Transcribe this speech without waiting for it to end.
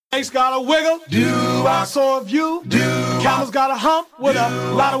Snake's got a wiggle, so have you. Camel's got a hump with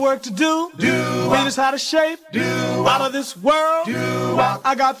a lot of work to do. Venus had a shape out of this world.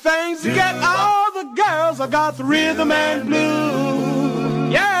 I got things to get all the girls. I got the rhythm and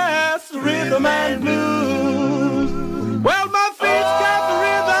blues. Yes, the rhythm and blues. Well, my feet's got the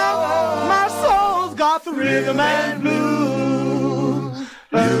rhythm, my soul's got the rhythm and blues.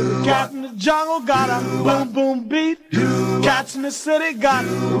 Cat in the jungle got a boom boom beat. Cats in the city got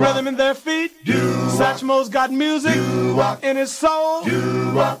rhythm in their feet. Satchmo's got music in his soul.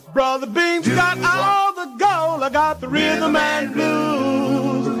 Brother Beam's got all the gold. I got the rhythm and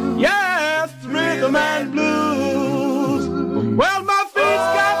blues. Yes, the rhythm and blues. Well, my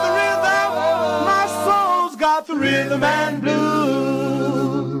feet's got the rhythm, my soul's got the rhythm and blues.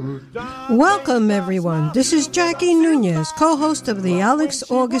 Welcome, everyone. This is Jackie Nunez, co-host of the Alex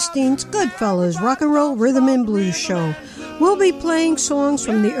Augustine's Goodfellas Rock and Roll Rhythm and Blues show. We'll be playing songs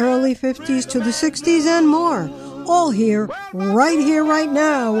from the early 50s to the 60s and more, all here, right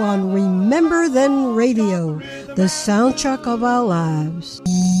now on Remember Then Radio, the soundtrack of our lives.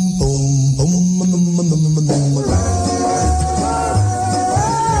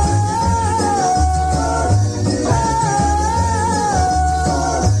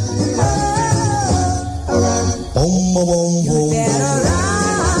 You better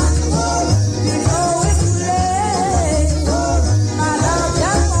run. You know it's too late. My love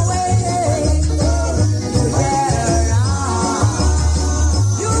just waiting. You better run.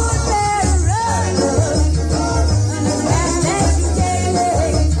 You better run. And the man that you gave me,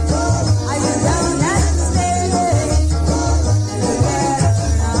 are you down at the stage? You better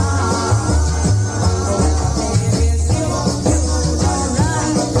run. If you don't run,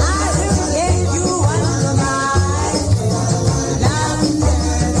 I will get you under my.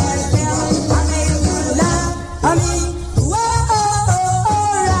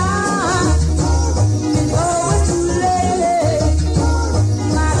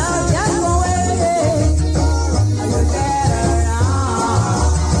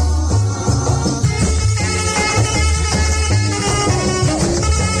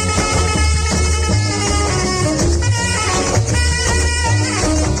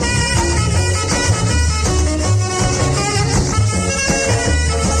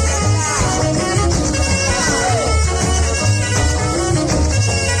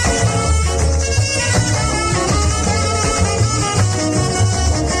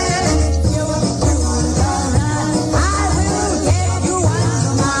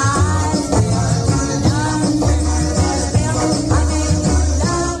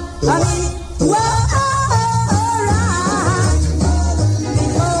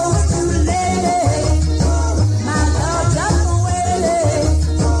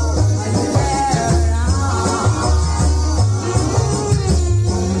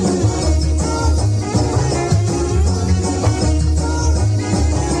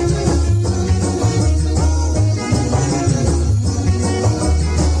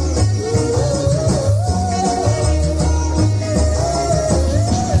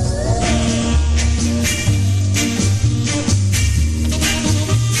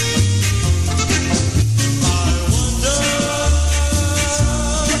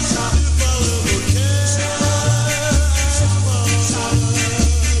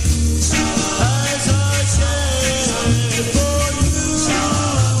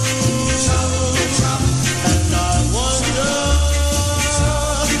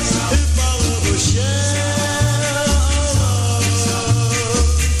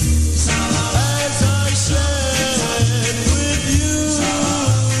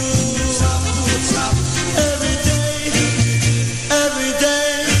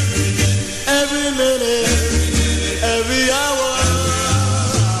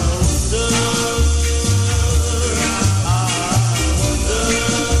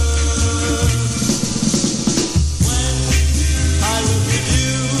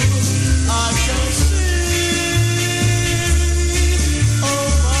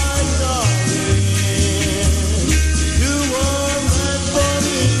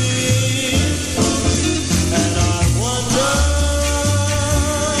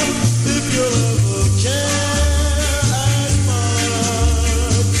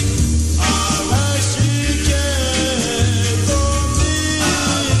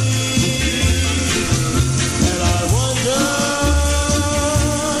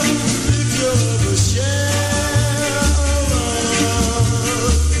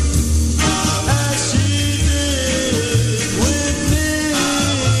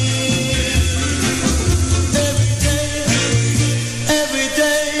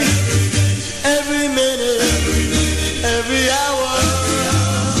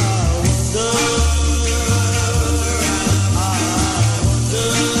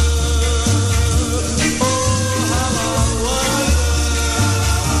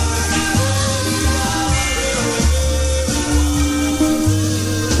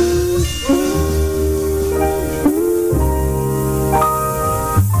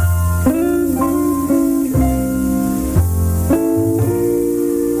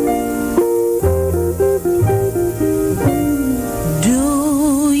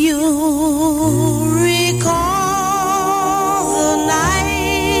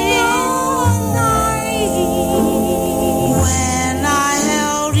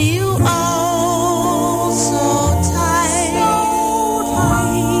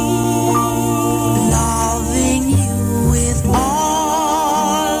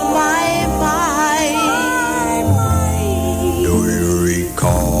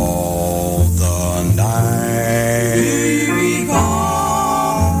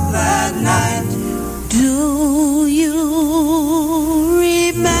 night. Do you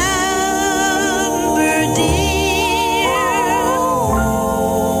remember, dear,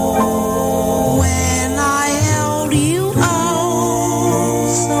 when I held you oh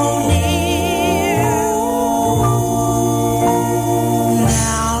so near?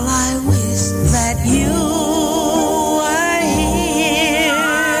 Now I wish that you were here.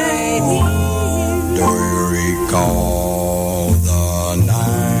 Do you recall the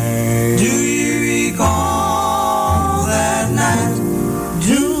night? Do you recall that night?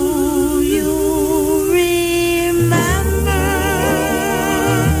 Do you remember?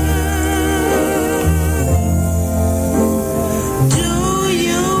 Do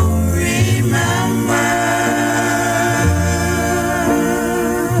you remember?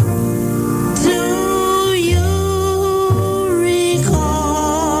 Do you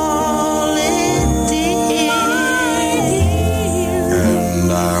recall it, dear?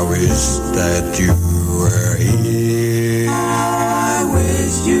 And I wish that you were here. I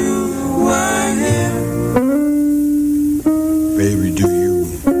wish you were here. Baby, do you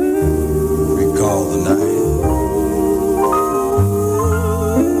recall the night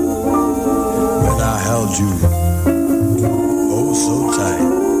when I held you oh so tight?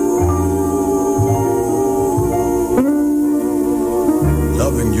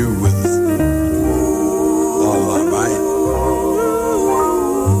 Loving you with all my might.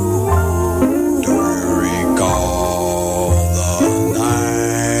 Do you recall the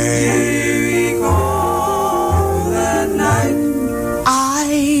night? Recall that night.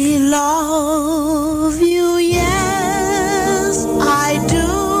 I love you, yes, I do.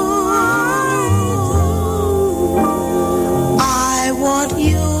 I want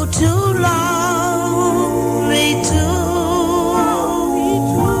you to love me too.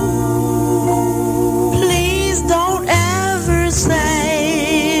 Please don't ever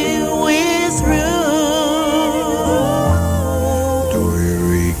say we're through. Do you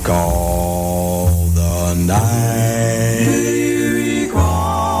recall the night? Do you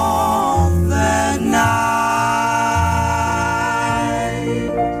recall that night?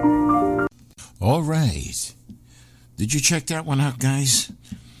 All right. Did you check that one out, guys?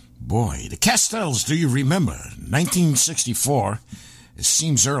 Boy, the Castells, do you remember? 1964. It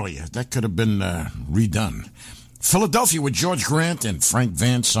seems earlier. That could have been redone. Philadelphia with George Grant and Frank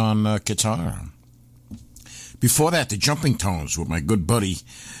Vance on guitar. Before that, the Jumping Tones with my good buddy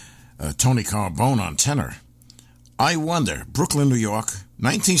Tony Carbone on tenor. I Wonder, Brooklyn, New York,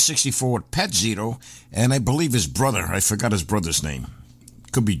 1964 with Pat Zito, and I believe his brother. I forgot his brother's name.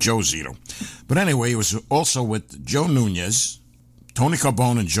 Could be Joe Zito. But anyway, it was also with Joe Nunez, Tony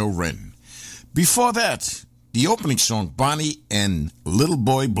Carbone, and Joe Wren. Before that, the opening song, Bonnie and Little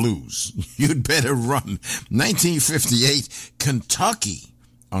Boy Blues, You'd Better Run, 1958, Kentucky,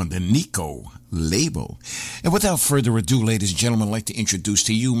 on the Nico label. And without further ado, ladies and gentlemen, I'd like to introduce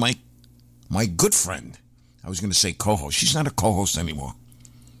to you my good friend. I was going to say co-host. She's not a co-host anymore.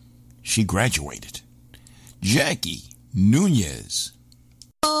 She graduated. Jackie Nunez.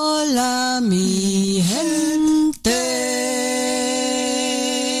 Hola, mi gente.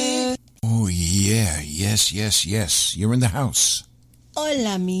 Oh, yeah. Yes. You're in the house.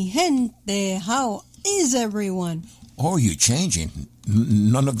 Hola, mi gente. How is everyone? Oh, you're changing.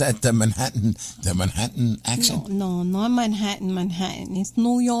 None of that, the Manhattan accent? No, not Manhattan. It's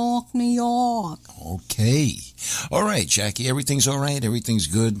New York. Okay. All right, Jackie, everything's all right? Everything's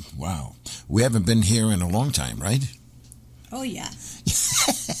good? Wow. We haven't been here in a long time, right? Oh, yeah.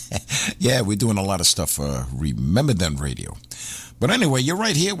 Yeah, we're doing a lot of stuff for Remember Then Radio. But anyway, you're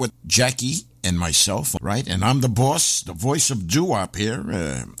right here with Jackie and myself, right? And I'm the boss, the voice of doo-wop here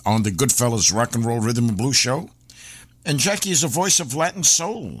on the Goodfellas Rnr Rhythm and Blues show. And Jackie is the voice of Latin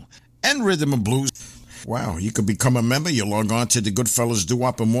soul and rhythm and blues. Wow, you could become a member. You log on to the Goodfellas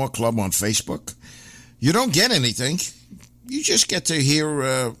Doo-Wop and More Club on Facebook. You don't get anything. You just get to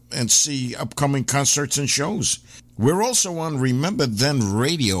hear and see upcoming concerts and shows. We're also on Remember Then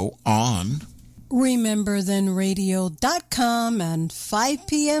Radio on RememberThenRadio.com and 5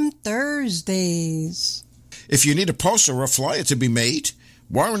 p.m. Thursdays. If you need a poster or a flyer to be made,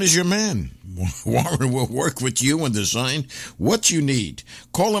 Warren is your man. Warren will work with you and design what you need.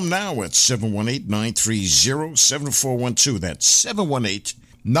 Call him now at 718-930-7412. That's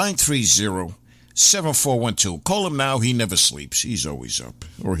 718-930-7412. Call him now. He never sleeps. He's always up,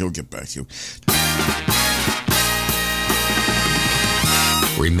 or he'll get back to you.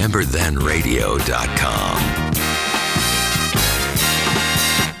 RememberThenRadio.com.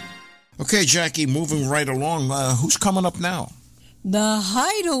 Okay, Jackie, moving right along. Who's coming up now? The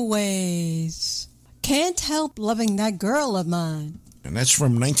Hideaways. Can't help loving that girl of mine. And that's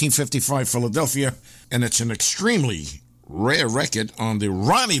from 1955 Philadelphia, and it's an extremely rare record on the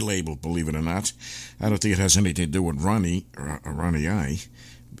Ronnie label, believe it or not. I don't think it has anything to do with Ronnie I,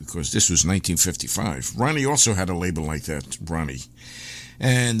 because this was 1955. Ronnie also had a label like that, Ronnie.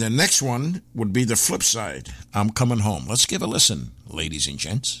 And the next one would be the flip side, I'm Coming Home. Let's give a listen, ladies and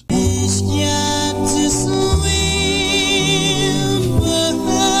gents. He's got to swim,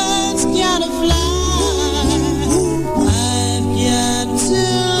 birds gotta fly. I've got to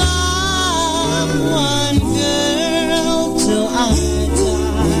love one girl till I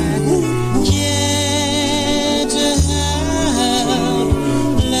die. Can't help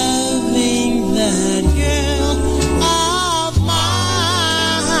loving that girl of mine.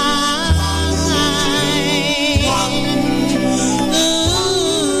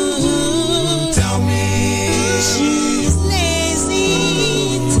 Tell me she's lazy.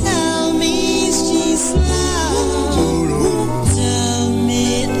 Tell me she's slow. Tell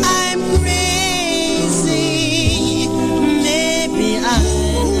me I'm crazy. Maybe I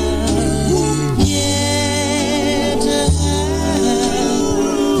know. Yet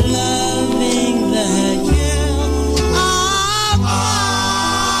loving that girl of mine.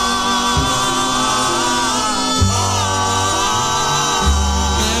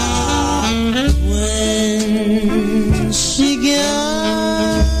 When she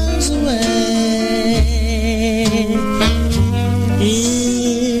goes away,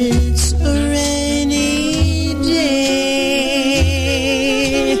 it's a rainy day,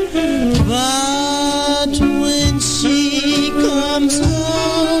 but when she comes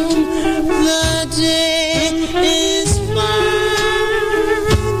home, the day is fine,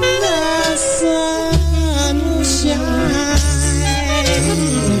 the sun will shine.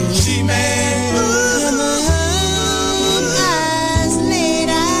 She may come home as late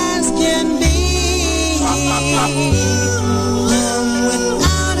as can be. Home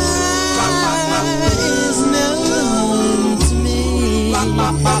without her is known to me.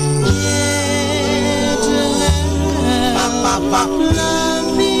 Yet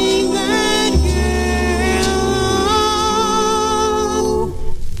loving that girl,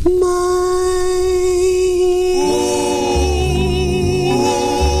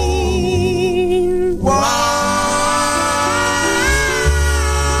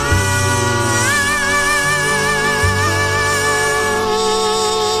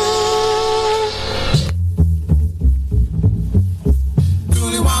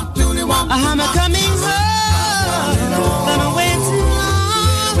 I'm coming home, been away too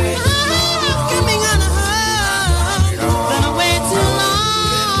long. I'm coming on home, been away too long.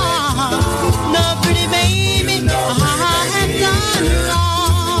 No pretty baby, I have done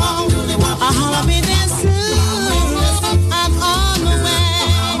wrong. I'll be there soon, I'm on my way.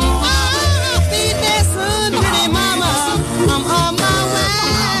 I'll be there soon, pretty mama, I'm on my way.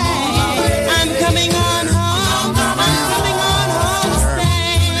 I'm coming on home, I'm coming on home to stay.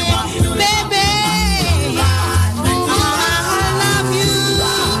 Baby, I love you.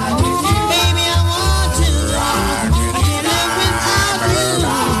 Baby, I want to. I can't live without you.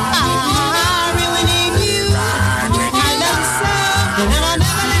 I really need you. I love you so, and I'll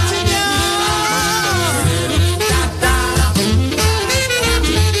never let you go.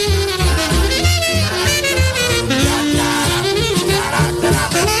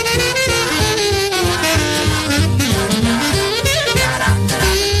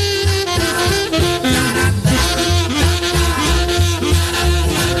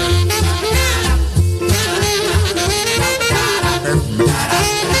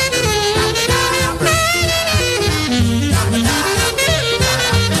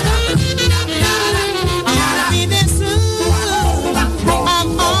 I'll be there soon. I'm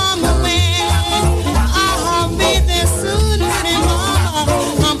on my way. I'll be there soon, pretty mama.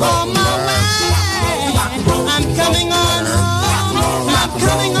 I'm on my way. I'm coming on home. I'm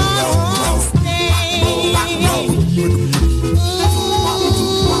coming on home to stay.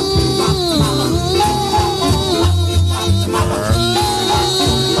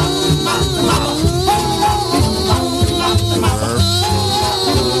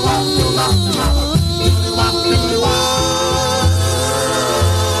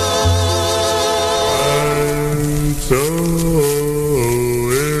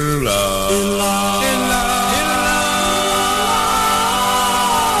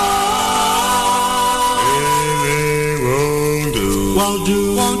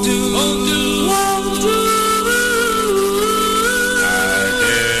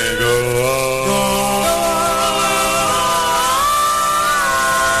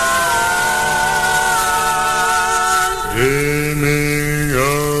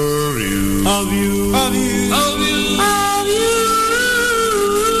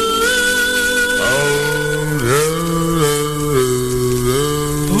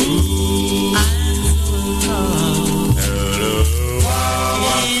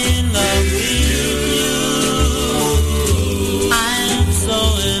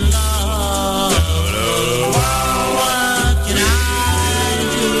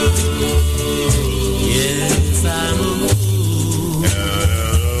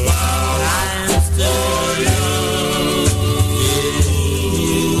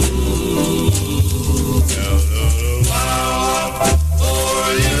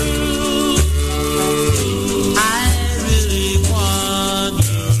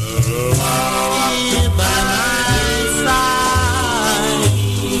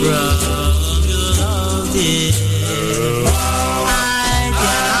 from your love, dear. I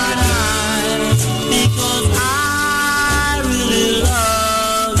cannot hide because I really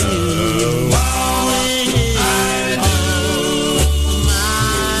love you. With all my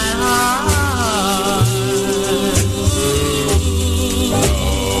heart.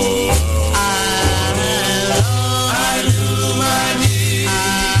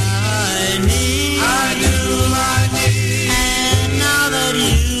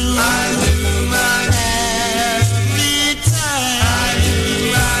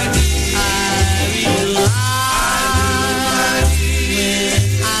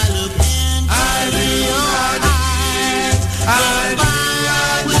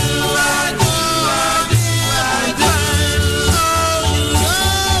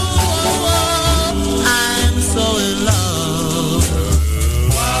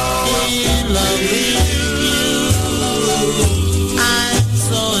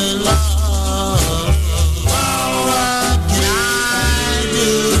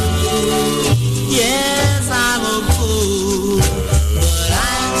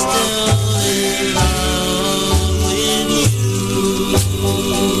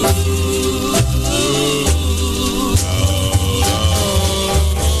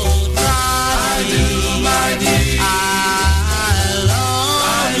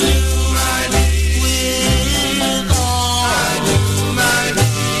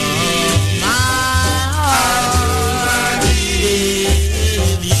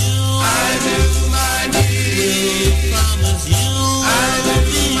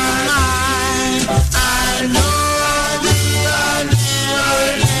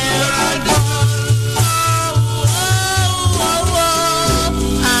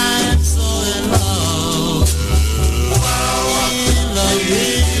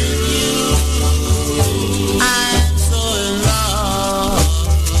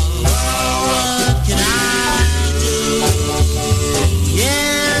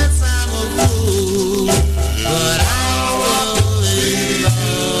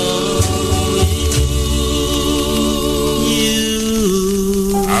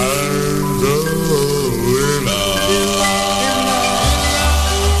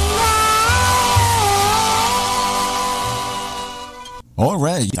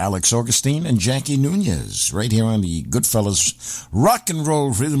 Alex Augustine and Jackie Nunez, right here on the Goodfellas Rock and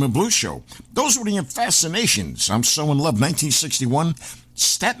Roll Rhythm and Blues Show. Those were the Fascinations. I'm So in Love, 1961,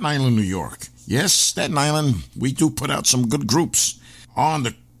 Staten Island, New York. Yes, Staten Island, we do put out some good groups on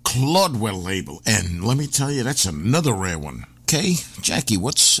the Claudwell label. And let me tell you, that's another rare one. Okay, Jackie,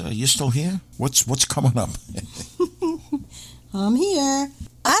 you still here? What's coming up? I'm here.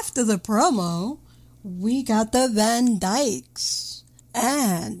 After the promo, we got the Van Dykes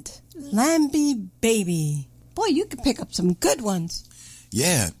and Lambie Baby. Boy, you can pick up some good ones.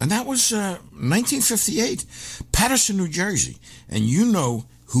 Yeah, and that was 1958, Paterson, New Jersey. And you know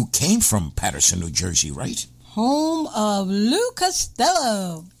who came from Paterson, New Jersey, right? Home of Lou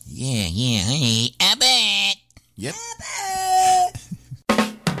Costello. Yeah, hey, Abbott. Yep. Abbott.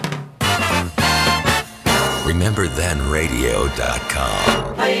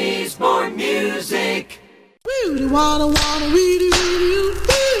 RememberThenRadio.com Plays more music. Weedy wanna weedy weedy you.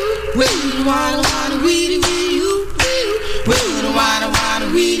 Weedy wanna weedy weedy you. Weedy wanna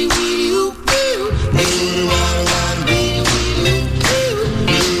weedy weedy you. Weedy wanna weedy weedy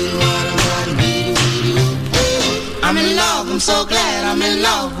you. I'm in love, I'm so glad I'm in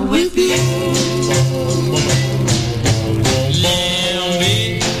love with you.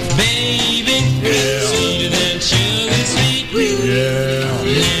 Lambie, baby, sweeter than sugar sweet.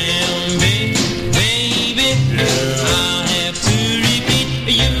 Lambie, baby, I'll have to repeat.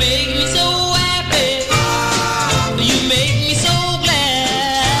 You make me so happy. You make me so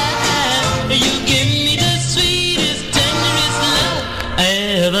glad. You give me the sweetest, tenderest love I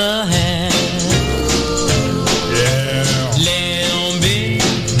ever had. Lambie,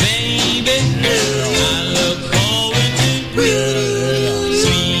 baby, I look forward to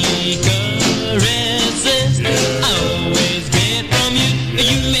sweet caresses I always get from you.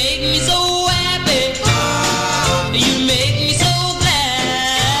 You make me so happy. You make me so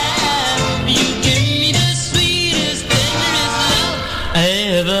glad. You give me the sweetest, tenderest love I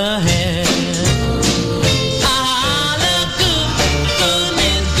ever had. Look good,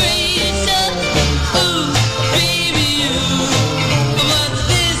 goodness gracious. Ooh, baby, you. What's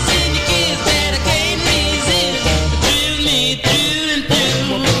this in your kiss that I can't resist? Thrill me through and through.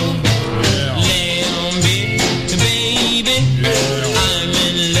 Lambie, baby, I'm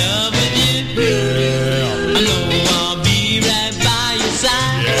in love with you. I know I'll be right by your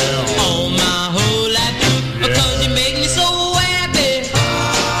side all my whole life through, because you make me so happy.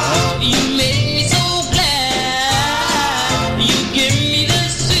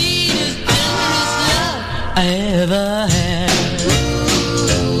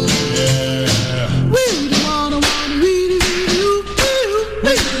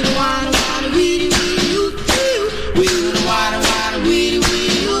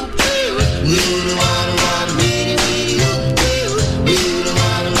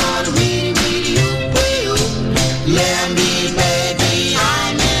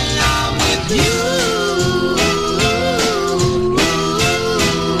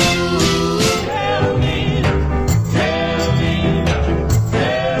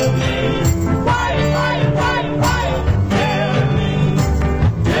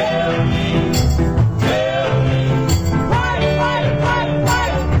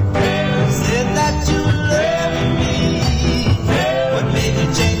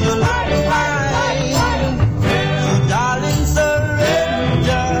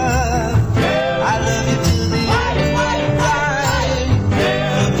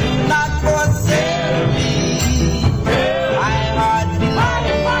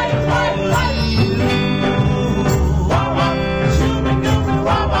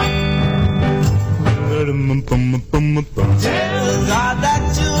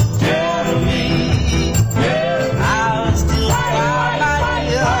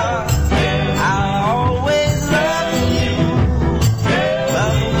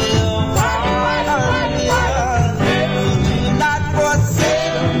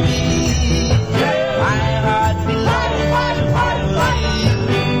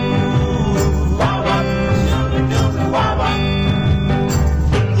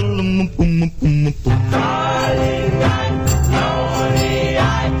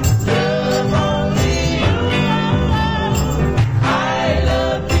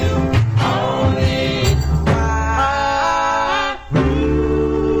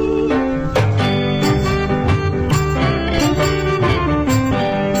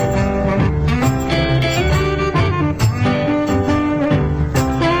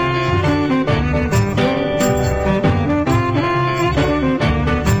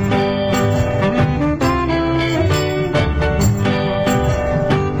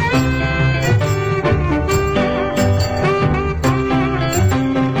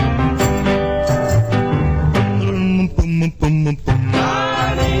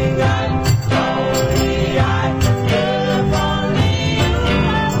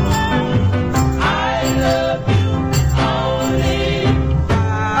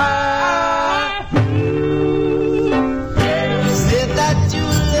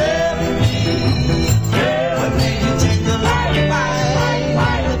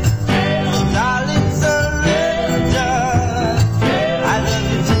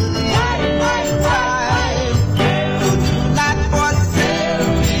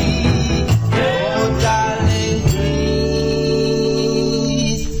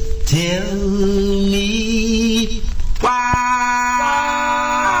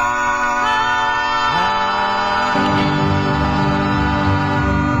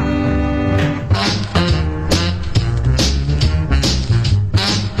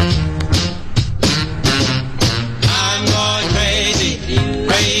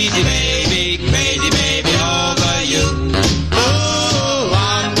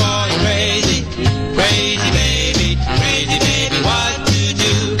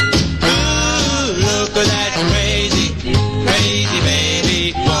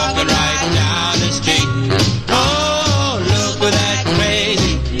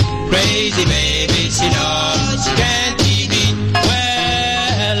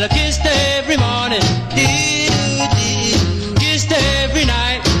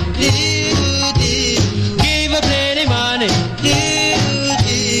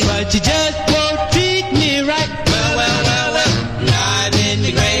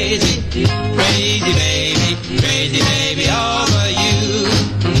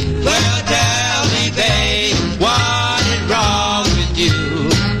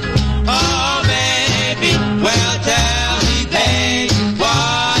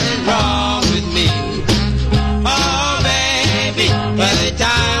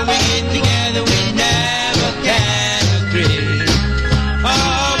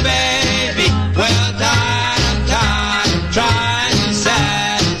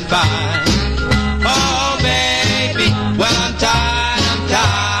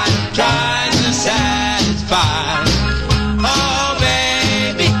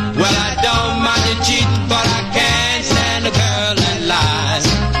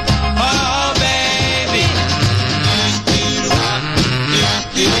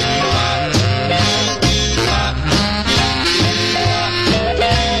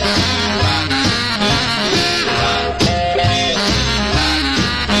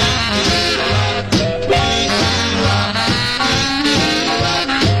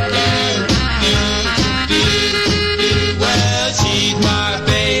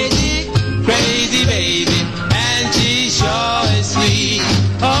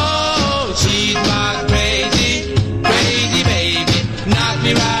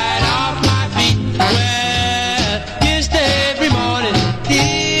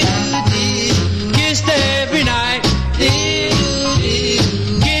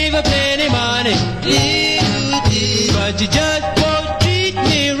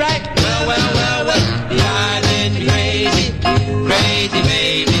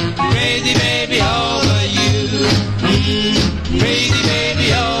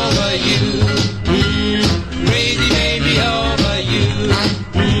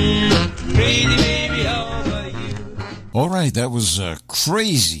 All right, that was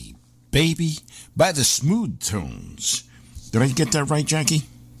Crazy Baby by the Smooth Tones. Did I get that right, Jackie?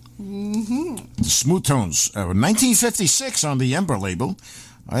 Mm-hmm. The Smooth Tones, 1956 on the Ember label.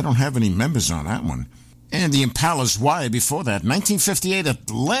 I don't have any members on that one. And the Impalas Y before that, 1958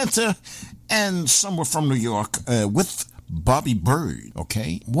 Atlanta, and somewhere from New York with Bobby Bird,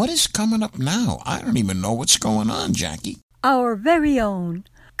 okay? What is coming up now? I don't even know what's going on, Jackie. Our very own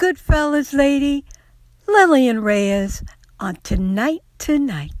Goodfellas lady, Lillian Reyes, on Tonight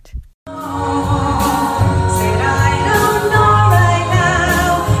Tonight. Said I don't know right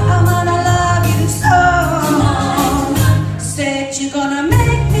now, I'm gonna love you so. Said you're gonna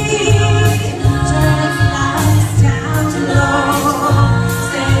make me turn the lights down to low.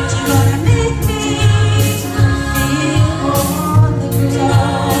 Said you're gonna make me feel on the floor.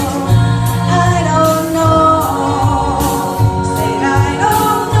 I don't know. Said I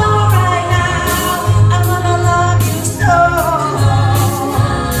don't know right now, I'm gonna love you so.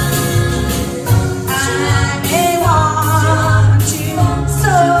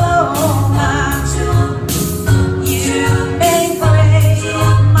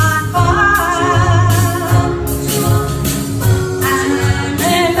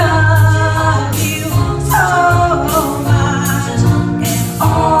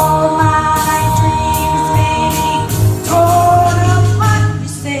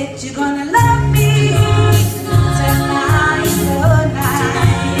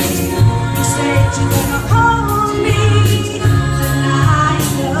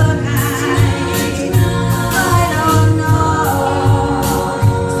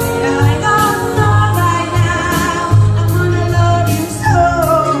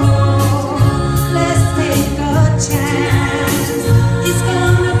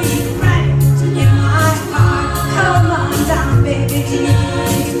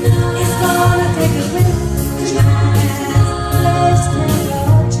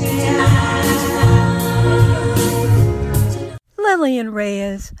 Lillian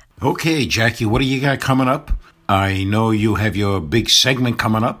Reyes. Okay, Jackie, what do you got coming up? I know you have your big segment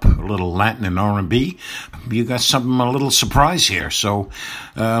coming up, a little Latin and R&B. You got something, a little surprise here, so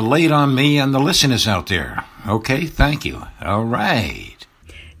lay it on me and the listeners out there. Okay, thank you. All right.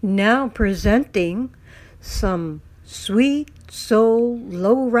 Now presenting some sweet soul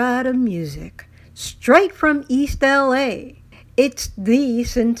lowrider music straight from East LA. It's the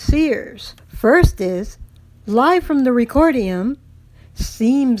Sinceres. First is live from the Recordium,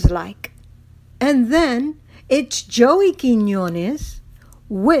 Seems Like. And then it's Joey Quinones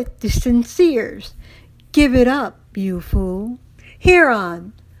with the Sinceres. Give it up, you fool. Here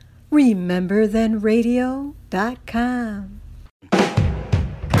on RememberThenRadio.com.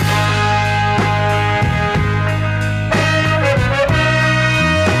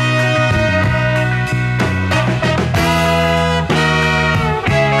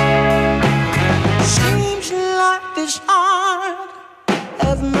 Seems like this heart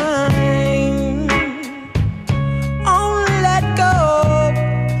of mine won't let go,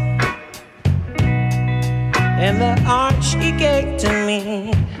 and the heart she gave to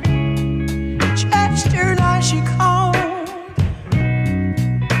me just her night she called.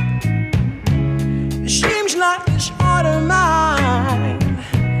 Seems like this heart of mine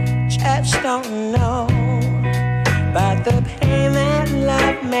just don't know about the pain that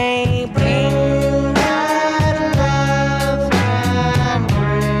love may bring.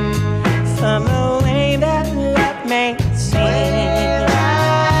 From the way that love may seem.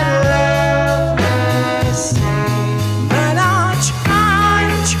 But I'll try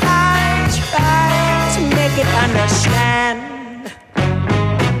to make it understand.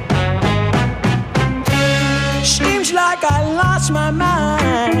 Seems like I lost my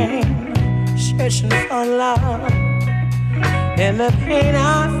mind, searching for love, and the pain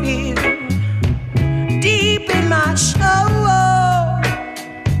I feel deep in my soul.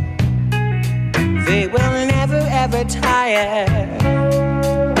 They will never ever tire.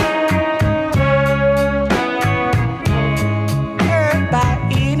 Hurt by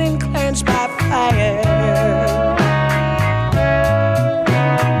eating, cleansed by fire.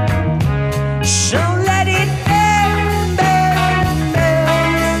 So let it burn, burn,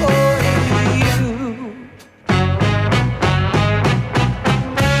 burn for you.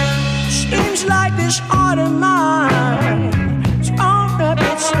 Seems like this heart of mine is torn a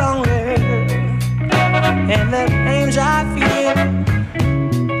bit stronger, and the pains I feel,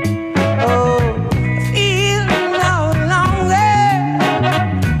 oh, I feel no longer.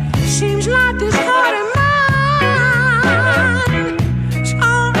 Seems like this heart of mine is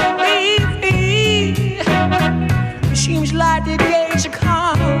gonna be free. Seems like the days are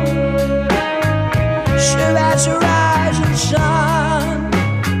come, sure as the rising sun.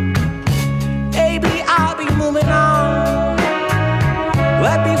 Baby, I'll be moving on,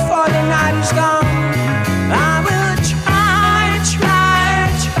 but before the night is gone, I will try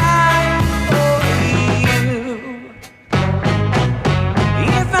for you.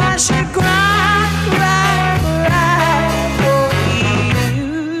 If I should cry for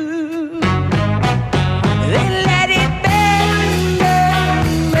you, then let it burn,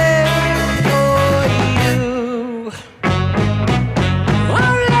 burn for you.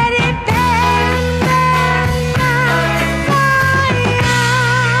 Oh, let it burn, burn for you.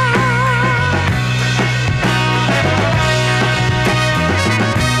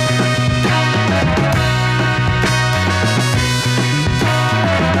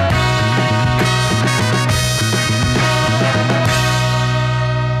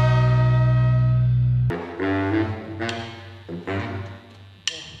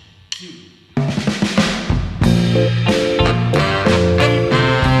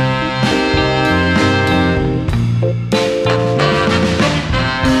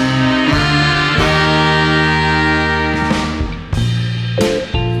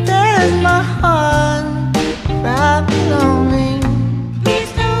 There's my heart right lonely.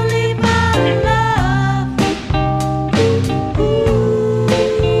 Please don't leave my love.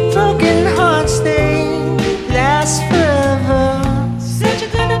 Broken hearts, they last forever. Said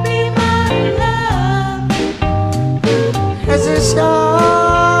you're gonna be my love. As a star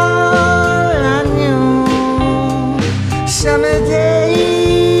I knew, summer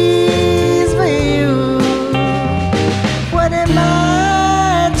days for you. What am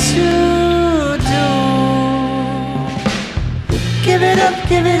I to do? Give it up,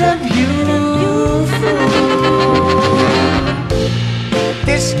 you fool.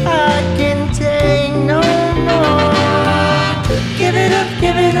 This heart can take no more. Give it up,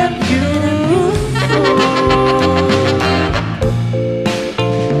 you fool.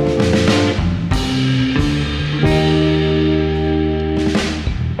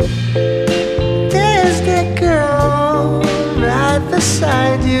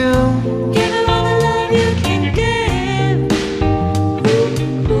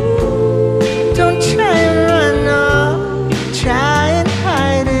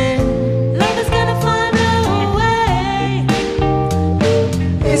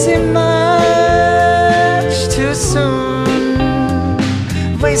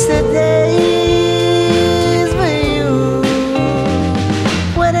 wasted days with you.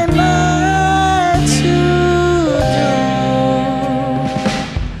 What am I to do?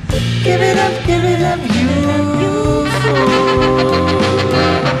 Give it up, you fool.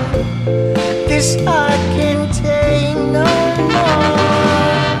 This I can take no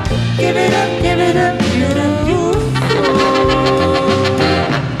more. Give it up, you fool.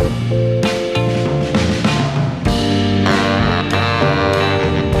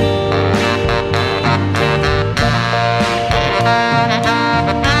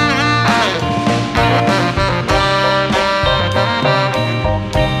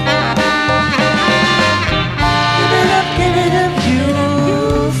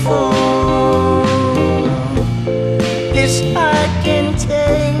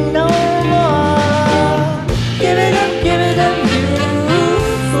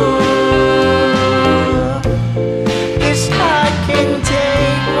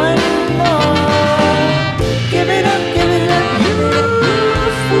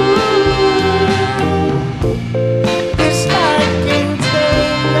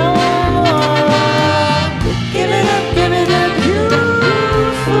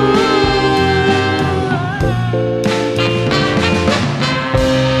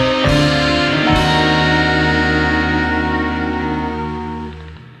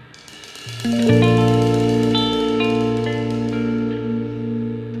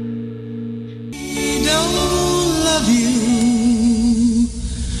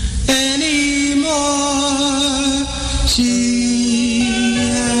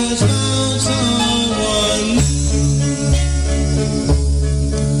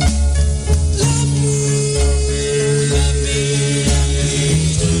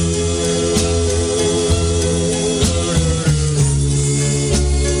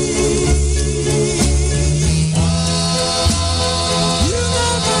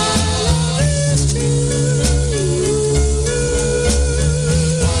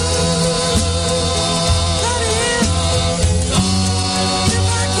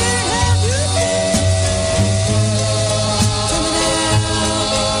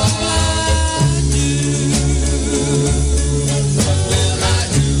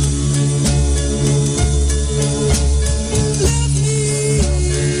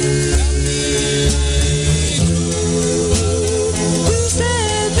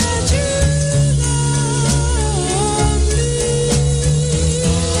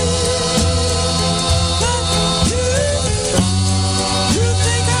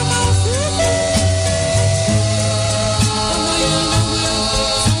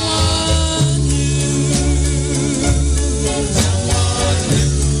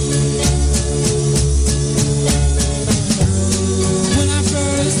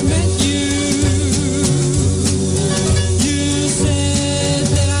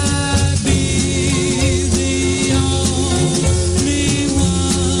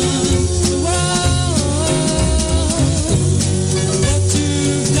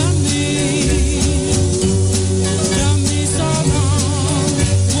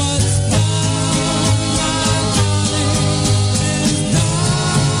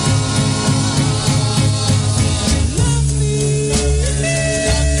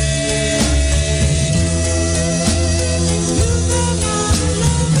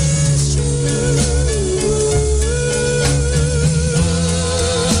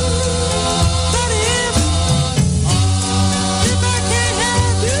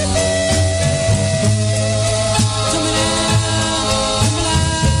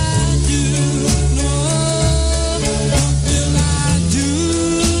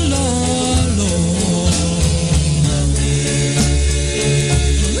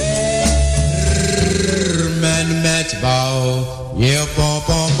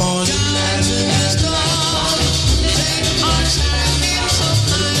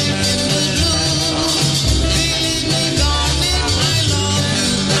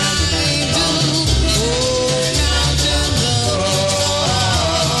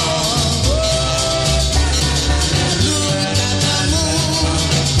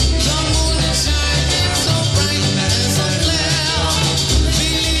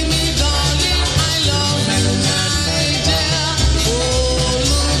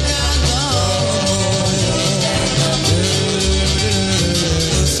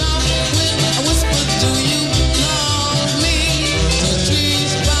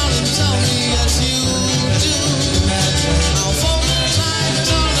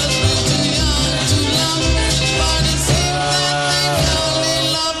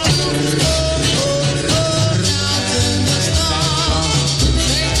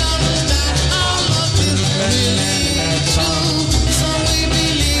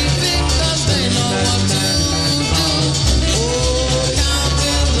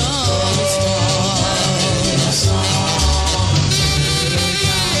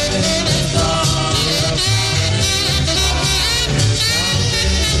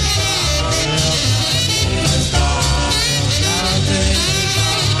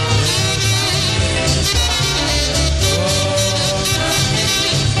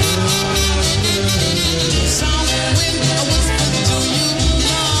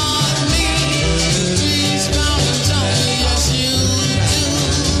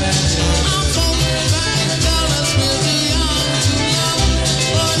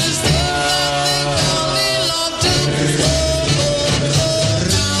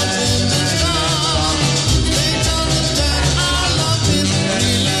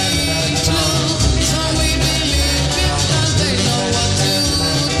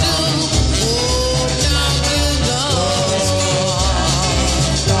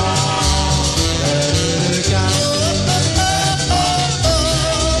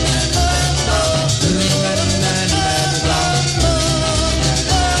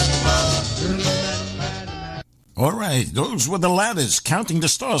 right, those were the Ladders, Counting the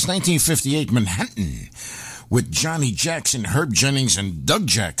Stars, 1958, Manhattan, with Johnny Jackson, Herb Jennings, and Doug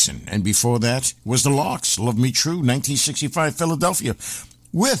Jackson. And before that was the Larks, Love Me True, 1965, Philadelphia,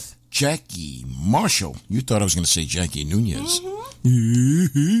 with Jackie Marshall. You thought I was going to say Jackie Nunez.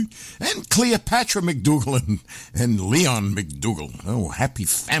 And Cleopatra McDougal and Leon McDougal. Oh, happy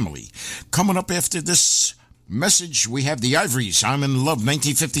family. Coming up after this message, we have the Ivories, I'm in Love,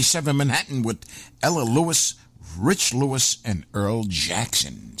 1957, Manhattan, with Ella Lewis, Rich Lewis, and Earl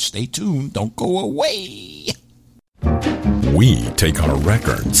Jackson. Stay tuned. Don't go away. We take our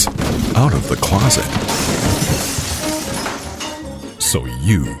records out of the closet so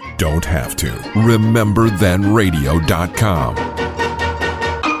you don't have to. RememberThenRadio.com.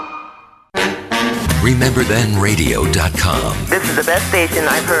 RememberThenRadio.com. This is the best station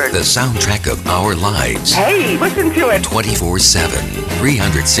I've heard. The soundtrack of our lives. Hey, listen to it. 24/7,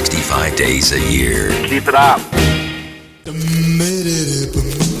 365 days a year. Keep it up.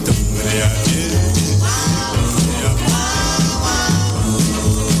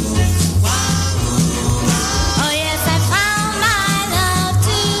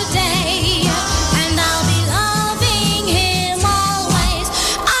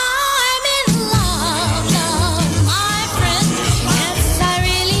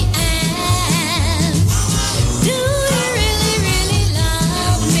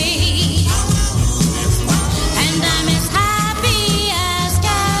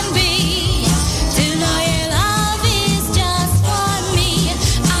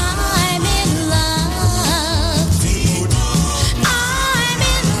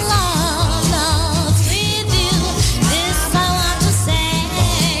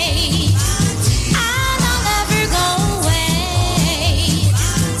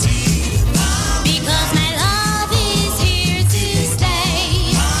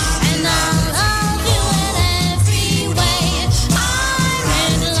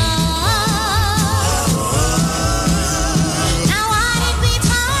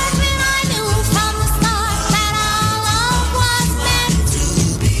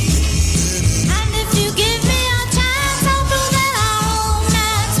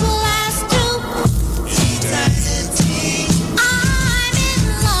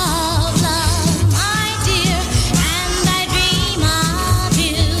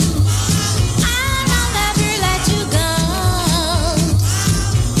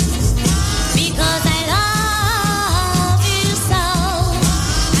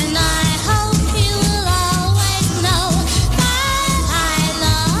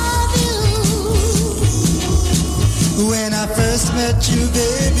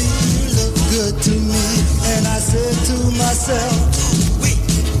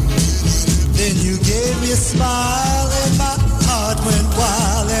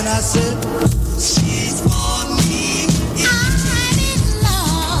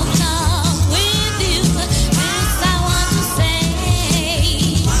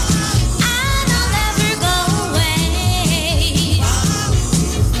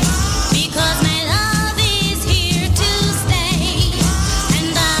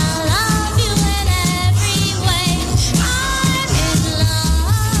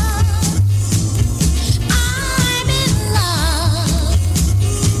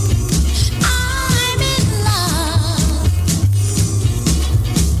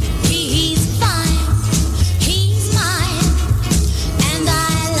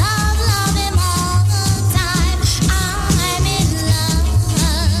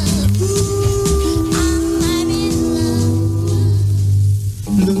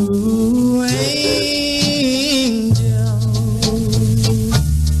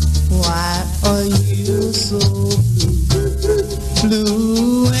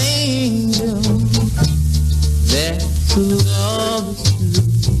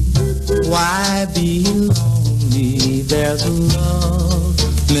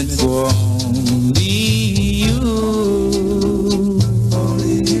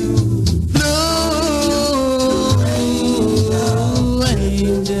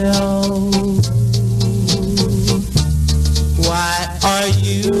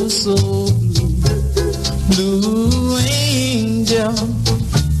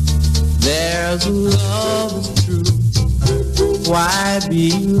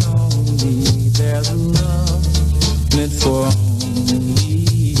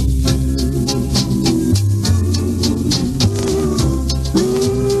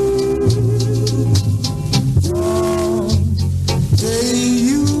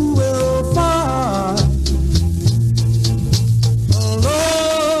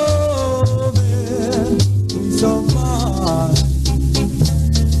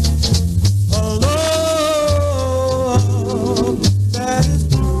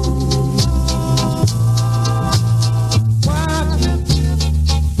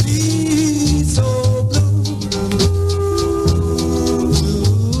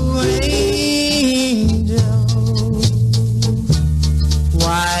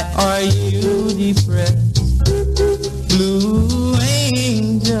 Why are you depressed? Blue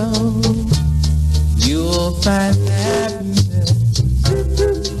angel, you'll find happiness.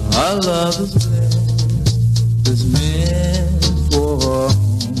 Our love is blessed, is meant for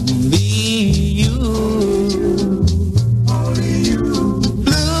only you. Only you.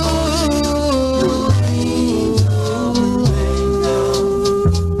 Blue angel, angel,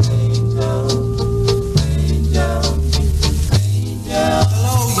 angel, angel.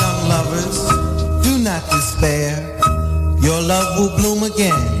 Hello, young lovers, do not despair. Your love will bloom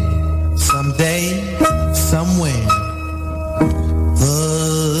again, someday, somewhere.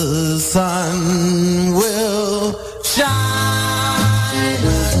 The sun will shine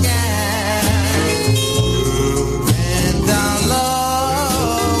again, and our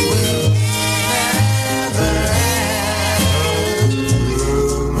love will never end.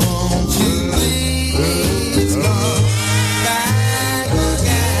 Won't you please come back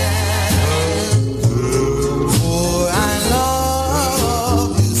again? For I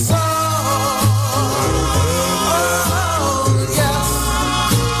love you so. Yes,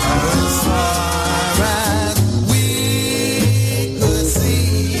 as far as we could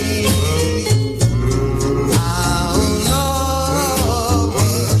see, our love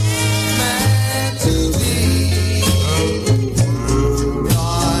was meant to be.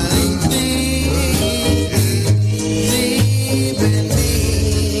 Darling, deep, deep in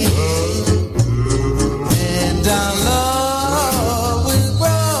me, and our love will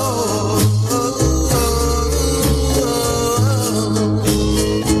grow.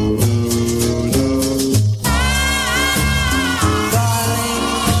 Darling,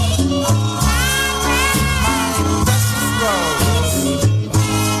 my precious rose,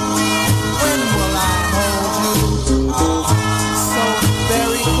 when will I hold you so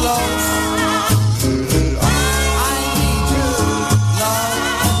very close? I need you, love.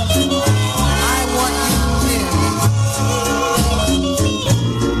 I want you near me.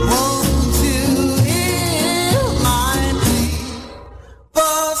 Won't you hear my plea?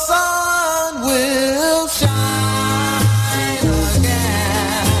 The sun will shine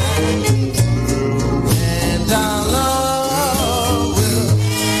again, and our love will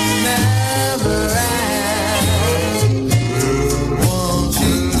never end. Won't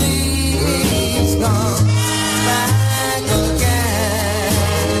you please come back again?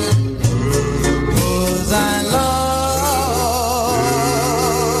 'Cause I love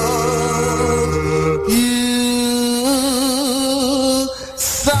you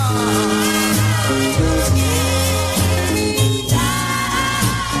so.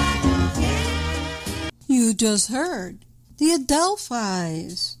 You just heard the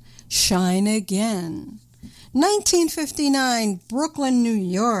Adelphis, Shine Again. 1959, Brooklyn, New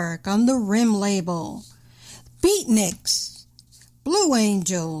York, on the Rim label. Beatniks, Blue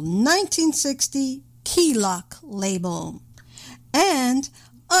Angel, 1960, Key Lock label. And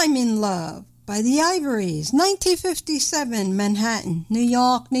I'm in Love by the Ivories, 1957, Manhattan, New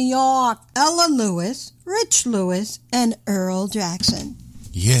York, New York. Ella Lewis, Rich Lewis, and Earl Jackson.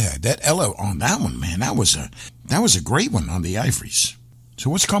 Yeah, that Ella on that one, man, that was a great one on the Ivories. So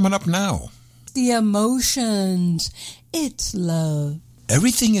what's coming up now? The Emotions. It's love.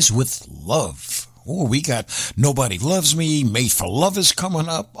 Everything is with love. Oh, we got Nobody Loves Me, Made for Lovers coming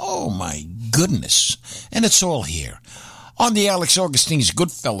up. Oh, my goodness. And it's all here on the Alex Augustine's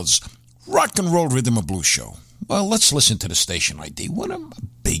Goodfellas Rock and Roll Rhythm and Blues Show. Well, let's listen to the station ID. What a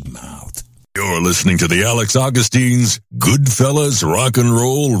big mouth. You're listening to the Alex Augustine's Goodfellas Rock and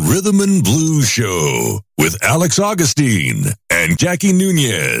Roll Rhythm and Blues Show with Alex Augustine and Jackie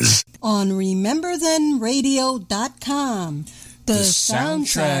Nunez. On RememberThenRadio.com, the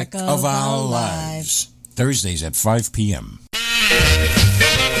soundtrack of our lives. Thursdays at 5 p.m.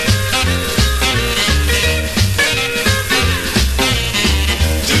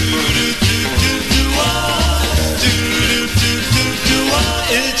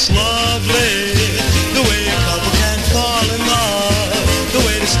 It's lovely the way a couple can fall in love, the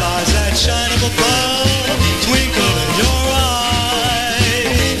way the stars that shine up above twinkle in your eye.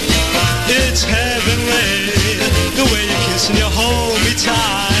 It's heavenly the way you kiss and you hold me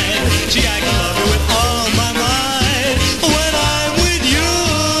tight. Gee, I can love you with all my might when I'm with you.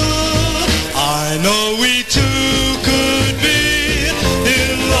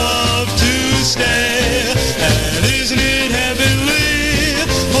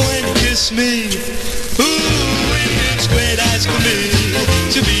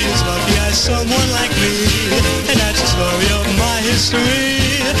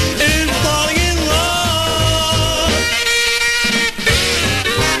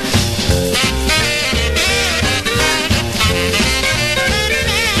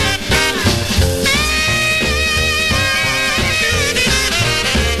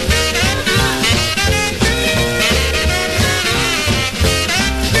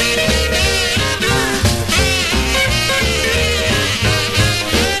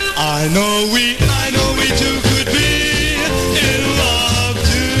 I know we two could be in love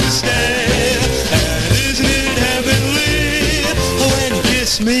to stay. And isn't it heavenly when you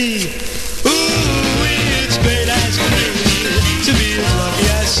kiss me? Ooh, it's great as can be to be as lucky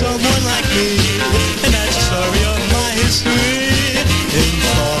as someone like me. And that's the story of my history in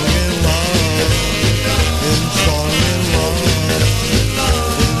falling in love, in falling in love, in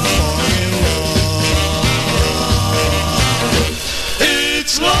falling in love.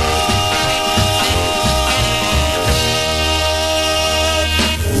 It's love.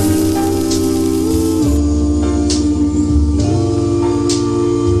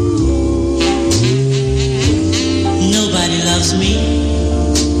 Nobody loves me.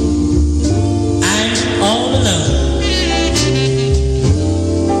 I'm all alone.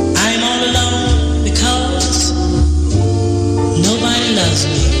 I'm all alone because nobody loves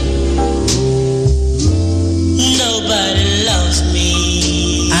me. Nobody loves me.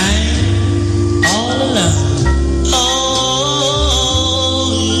 I'm all alone. Oh,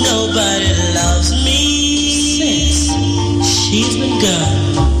 nobody loves me since she's been gone.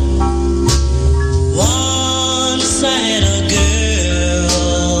 Once I had a girl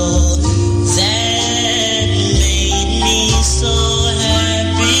that made me so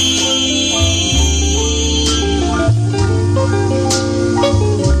happy.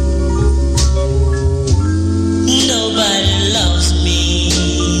 Nobody loves me.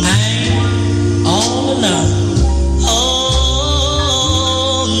 I'm all alone. Oh,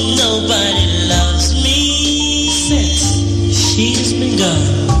 nobody loves me since she's been gone.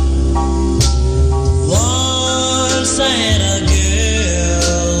 Once I had a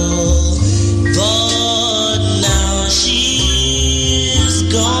girl, but now she's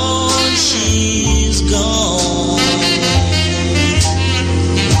gone, she's gone.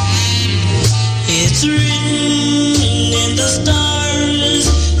 It's written in the stars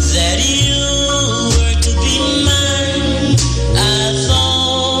that you were to be mine. I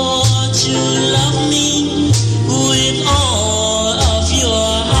thought you loved me with all of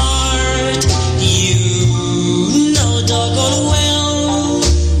your heart. You know doggone well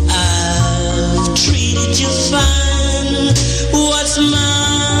I've treated you fine. What's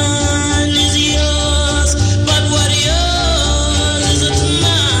mine is yours, but what yours isn't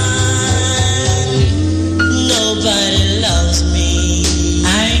mine. Nobody loves me.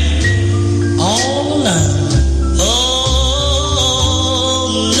 I'm all alone. Oh,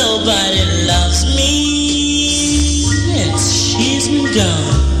 nobody loves me since she's been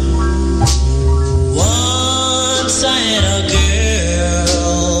gone. Once I had a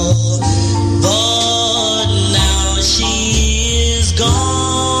girl, but now she is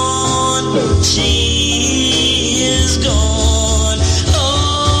gone. She is gone. Oh,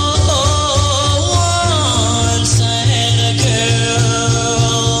 once I had a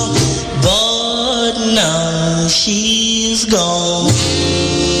girl, but now she's gone.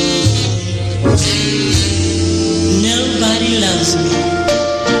 Nobody loves me.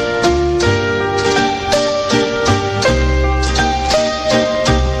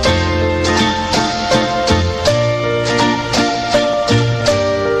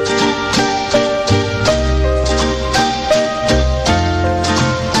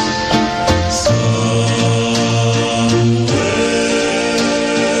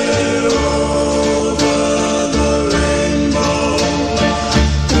 Somewhere over the rainbow.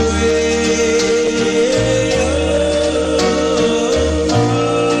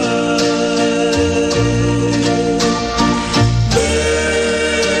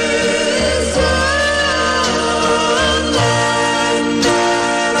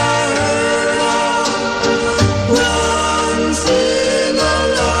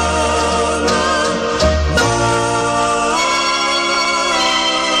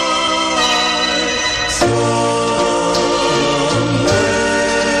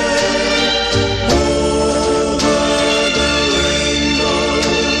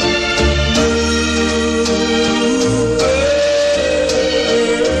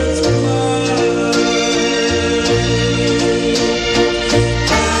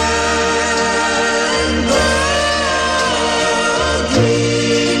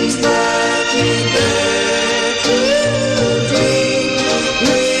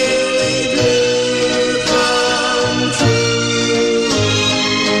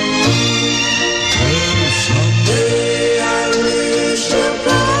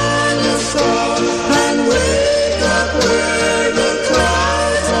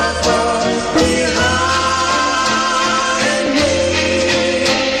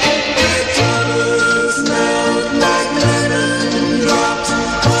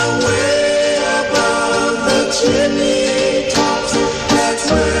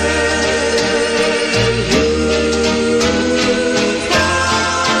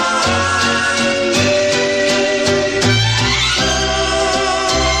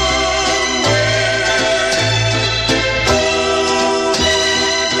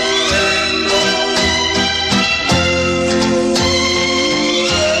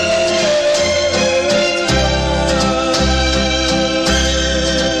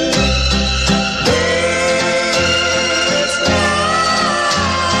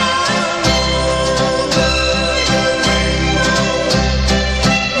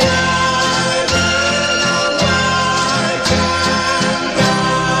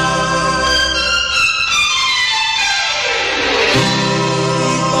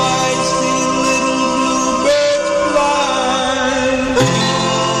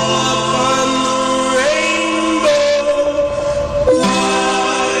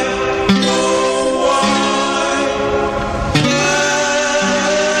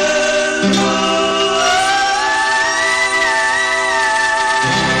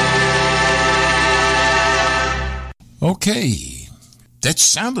 Okay, that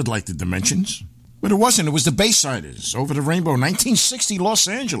sounded like the Dimensions, but it wasn't. It was the Baysiders, Over the Rainbow, 1960, Los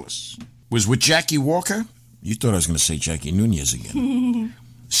Angeles. Was with Jackie Walker. You thought I was going to say Jackie Nunez again.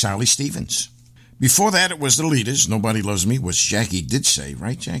 Sally Stevens. Before that, it was the Leaders, Nobody Loves Me, which Jackie did say,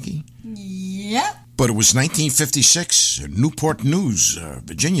 right, Jackie? Yep. But it was 1956, Newport News,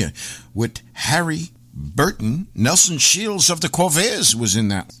 Virginia, with Harry Burton. Nelson Shields of the Corvairs was in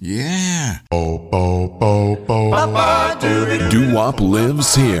that. Yeah. Doo-wop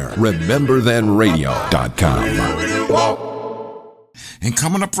lives here. RememberThenRadio.com. And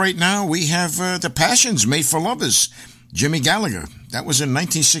coming up right now, we have The Passions, Made for Lovers, Jimmy Gallagher. That was in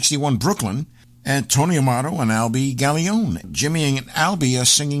 1961, Brooklyn. And Tony Amato and Albie Gallione. Jimmy and Albie are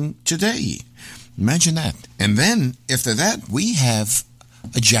singing Today. Imagine that. And then, after that, we have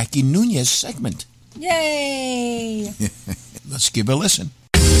a Jackie Nunez segment. Yay! Let's give a listen.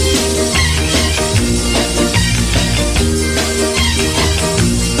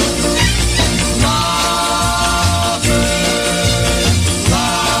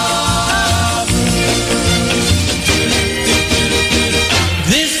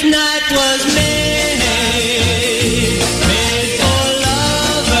 This night was made for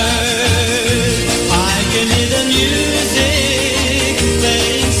lovers. I can hear the music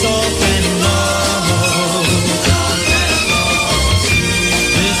playing soft and low.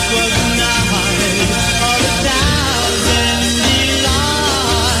 This was the night of 1,000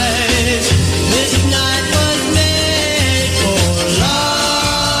 delights. This night was made for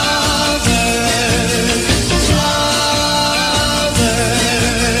lovers.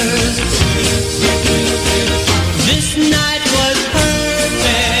 This night was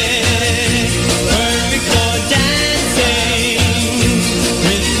perfect, perfect for dancing,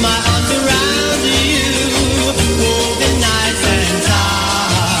 with my arms around you, holding nice and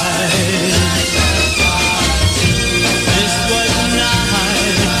tight. This was the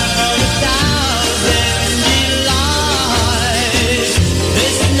night of 1,000 delights.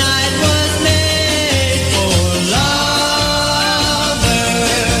 This night was made for lovers.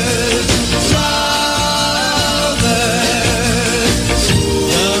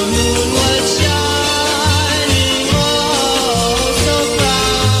 The moon was shining oh so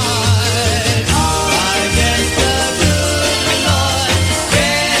bright. I guess the good Lord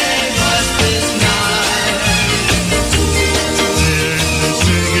gave us this night.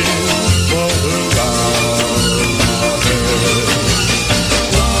 Singing for the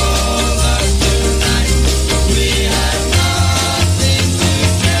lovers tonight. We have nothing to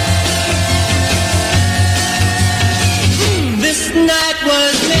say. This night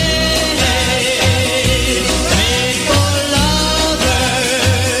was made for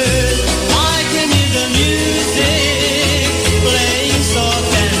lovers. I can hear the music playing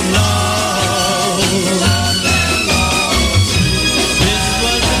soft and low. This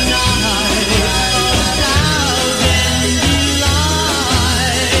was the night of 1,000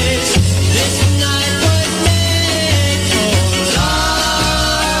 delights. This night was made for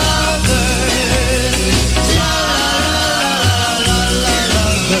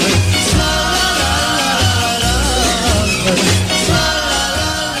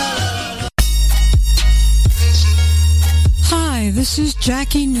Hi, this is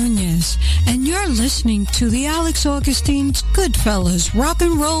Jackie Nunez, and you're listening to the Alex Augustine's Goodfellas Rock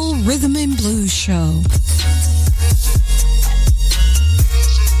and Roll Rhythm and Blues Show.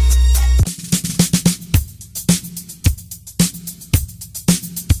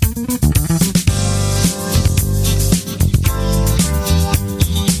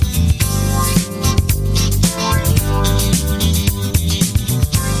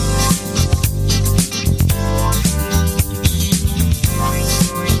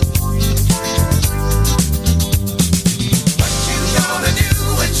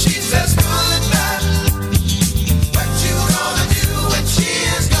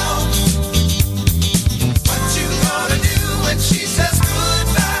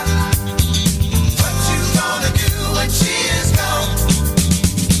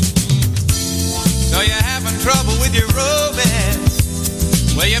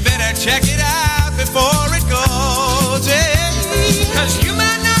 check it out before it goes. Yeah. 'Cause you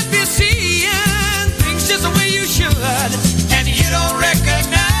might not be seeing things just the way you should, and you don't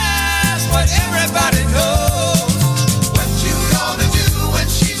recognize what everybody knows. What you gonna do when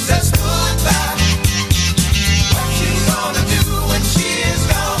she says goodbye? What you gonna do when she is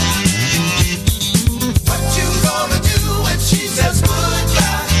gone? What you gonna do when she says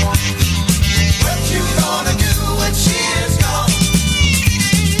goodbye? What you gonna do when she is gone?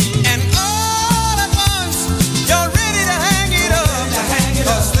 And all at once, you're ready to hang it up,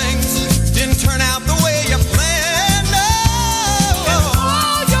 'cause things didn't turn out the way you planned. Oh,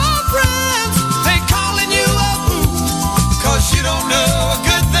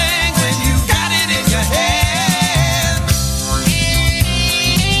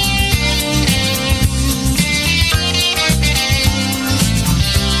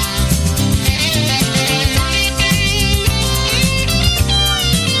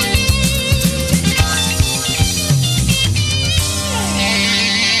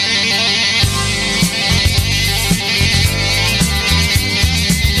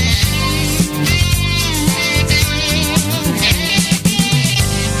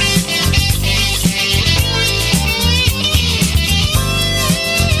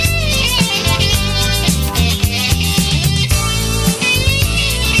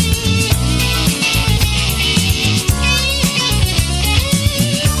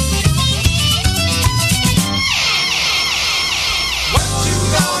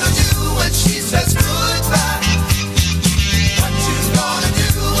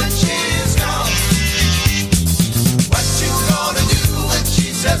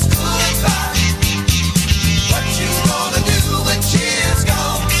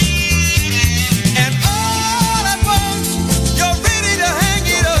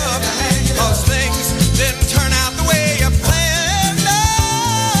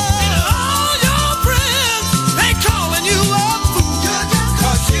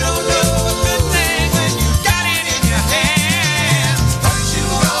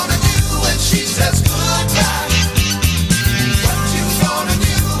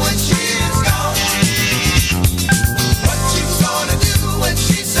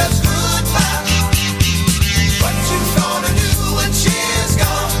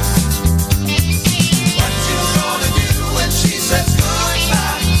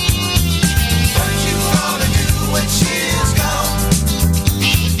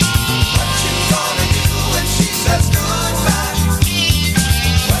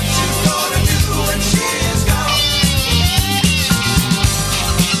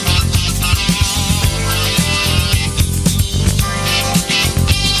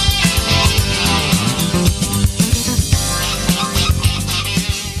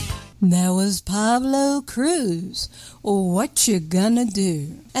 Pablo Cruz. What you gonna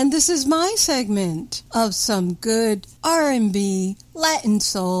do? And this is my segment of some good R&B, Latin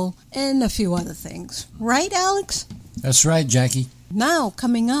soul, and a few other things. Right, Alex? That's right, Jackie. Now,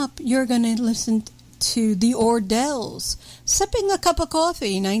 coming up, you're going to listen to the Ordells. Sipping a Cup of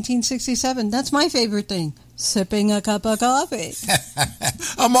Coffee, 1967. That's my favorite thing. Sipping a cup of coffee.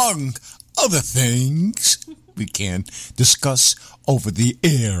 Among other things we can discuss over the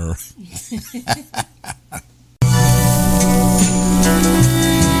air.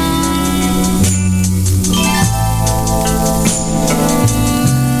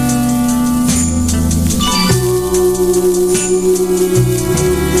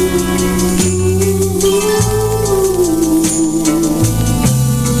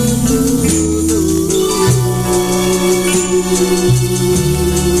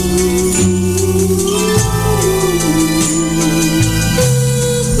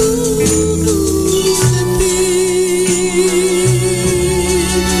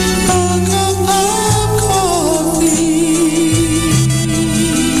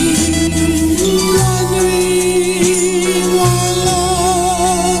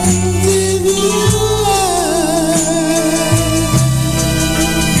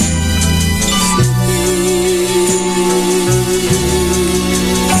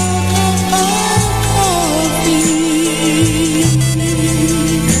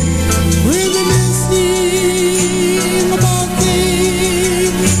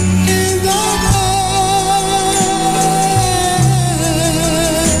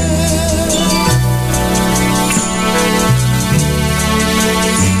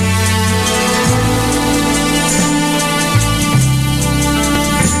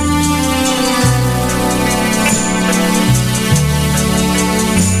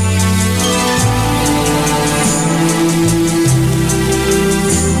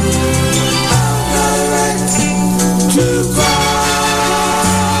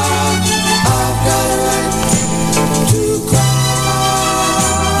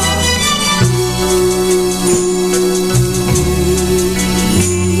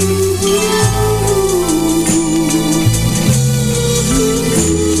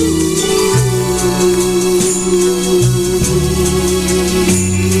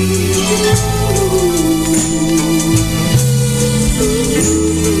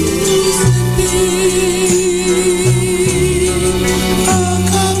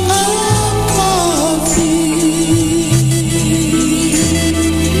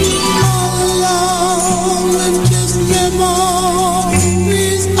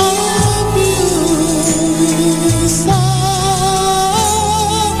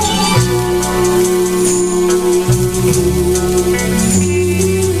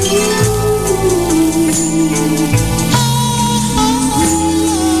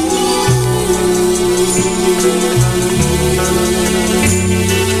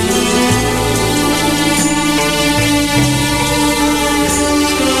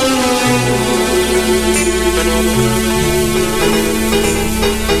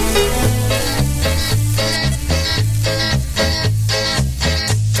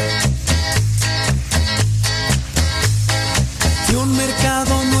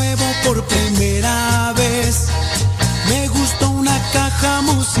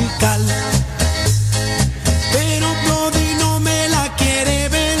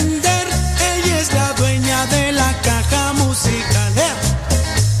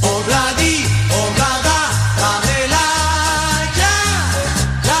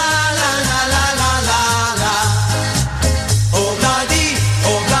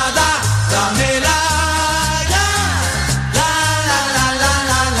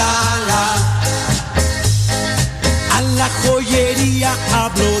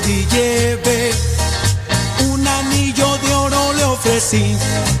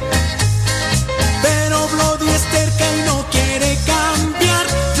 Pero Bloody es terca y no quiere cambiar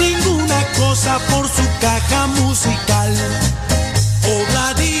ninguna cosa por su caja musical.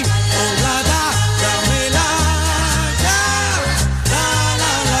 Obladi, oblada, dámela ya. La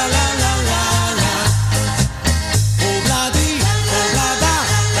la la la la la la. Obladi, oblada,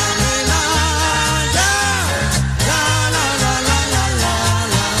 dámela ya. La la la la la la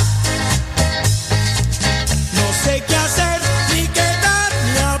la. No sé qué hacer ni qué dar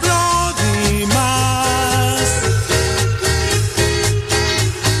ni hablo ni más.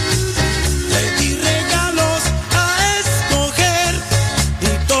 Le di regalos a escoger y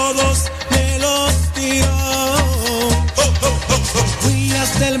todos me los tiró. Fui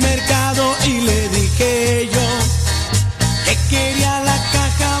hasta el mercado y le dije yo que quería la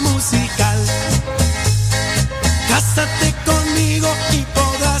caja musical. Cásate conmigo y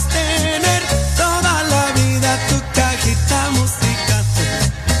podrás tener todo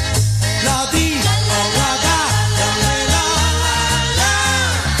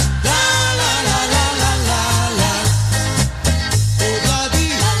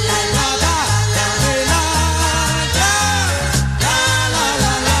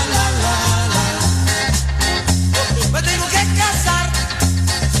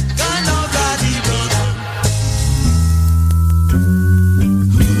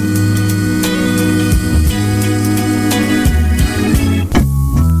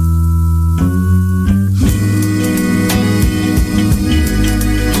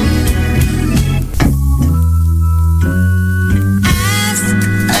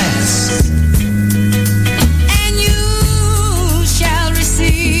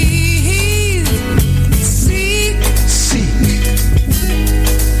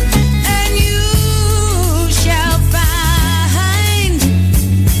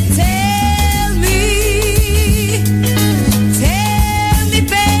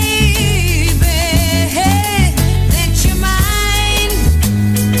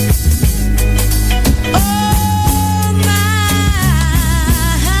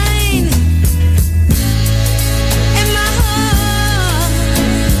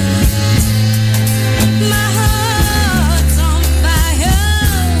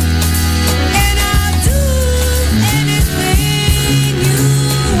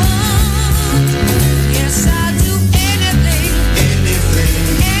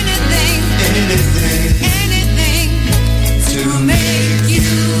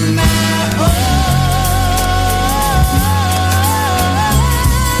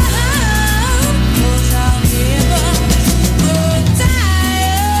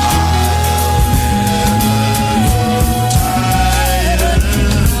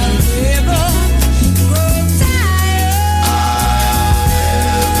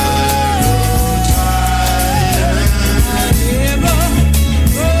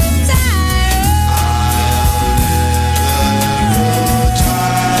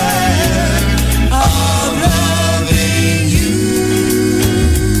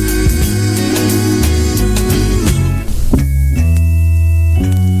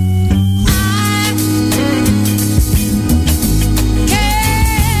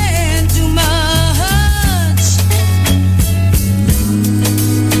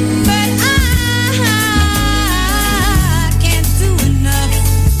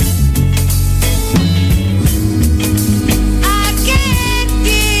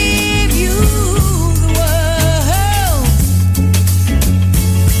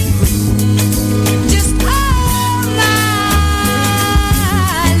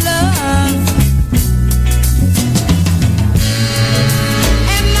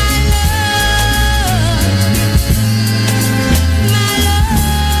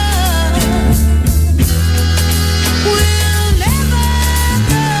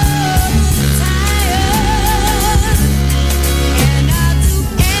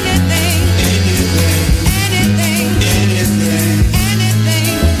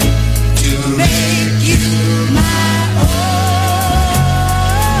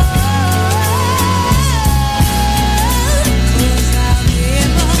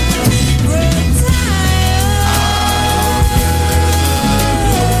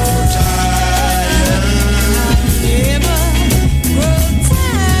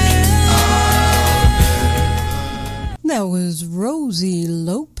Rosie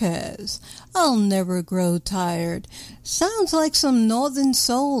Lopez. I'll never grow tired. Sounds like some northern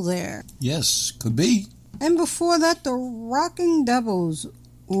soul there. Yes, could be. And before that, the Rocking Devils.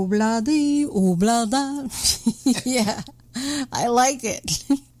 Obladi, oblada. Yeah, I like it.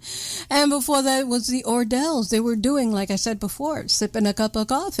 And before that was the Ordells. They were doing, like I said before, sipping a cup of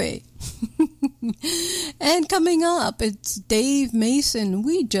coffee. And coming up, it's Dave Mason,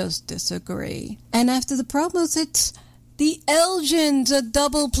 We Just Disagree. And after the promos, it's the Elgins, a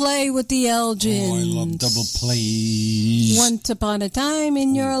double play with the Elgins. Oh, I love double plays. Once upon a time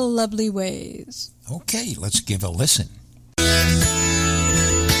in your lovely ways. Okay, let's give a listen.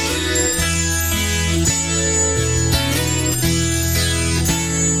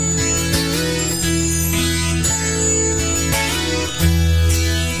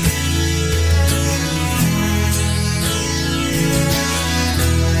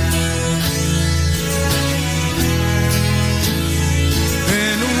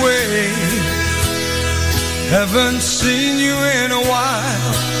 Haven't seen you in a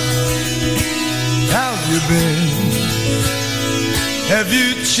while. How've you been? Have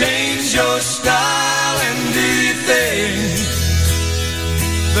you changed your style? And do you think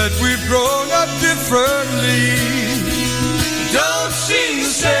that we've grown up differently? Don't seem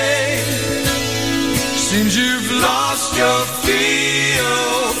the same. Seems you've lost your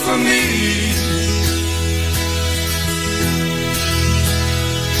feel for me.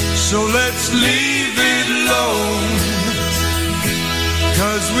 So let's leave it alone,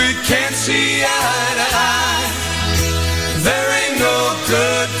 'cause we can't see eye to eye. There ain't no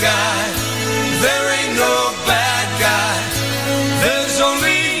good guy, there ain't no bad guy. There's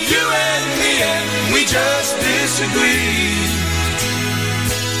only you and me, and we just disagree.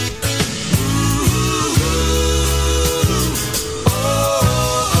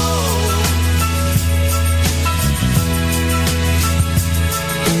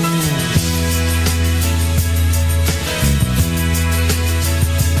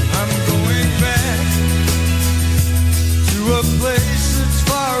 A place that's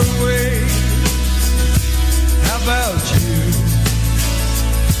far away. How about you?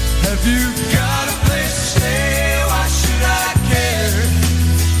 Have you got a place to stay? Why should I care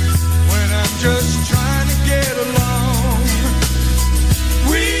when I'm just trying to get along?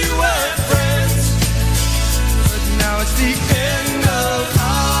 We were friends, but now it's the end of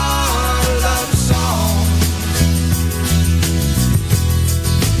our love song.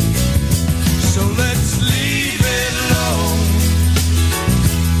 So let's leave it alone.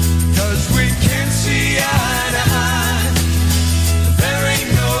 We can't see eye to eye. There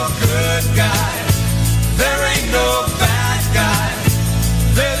ain't no good guy,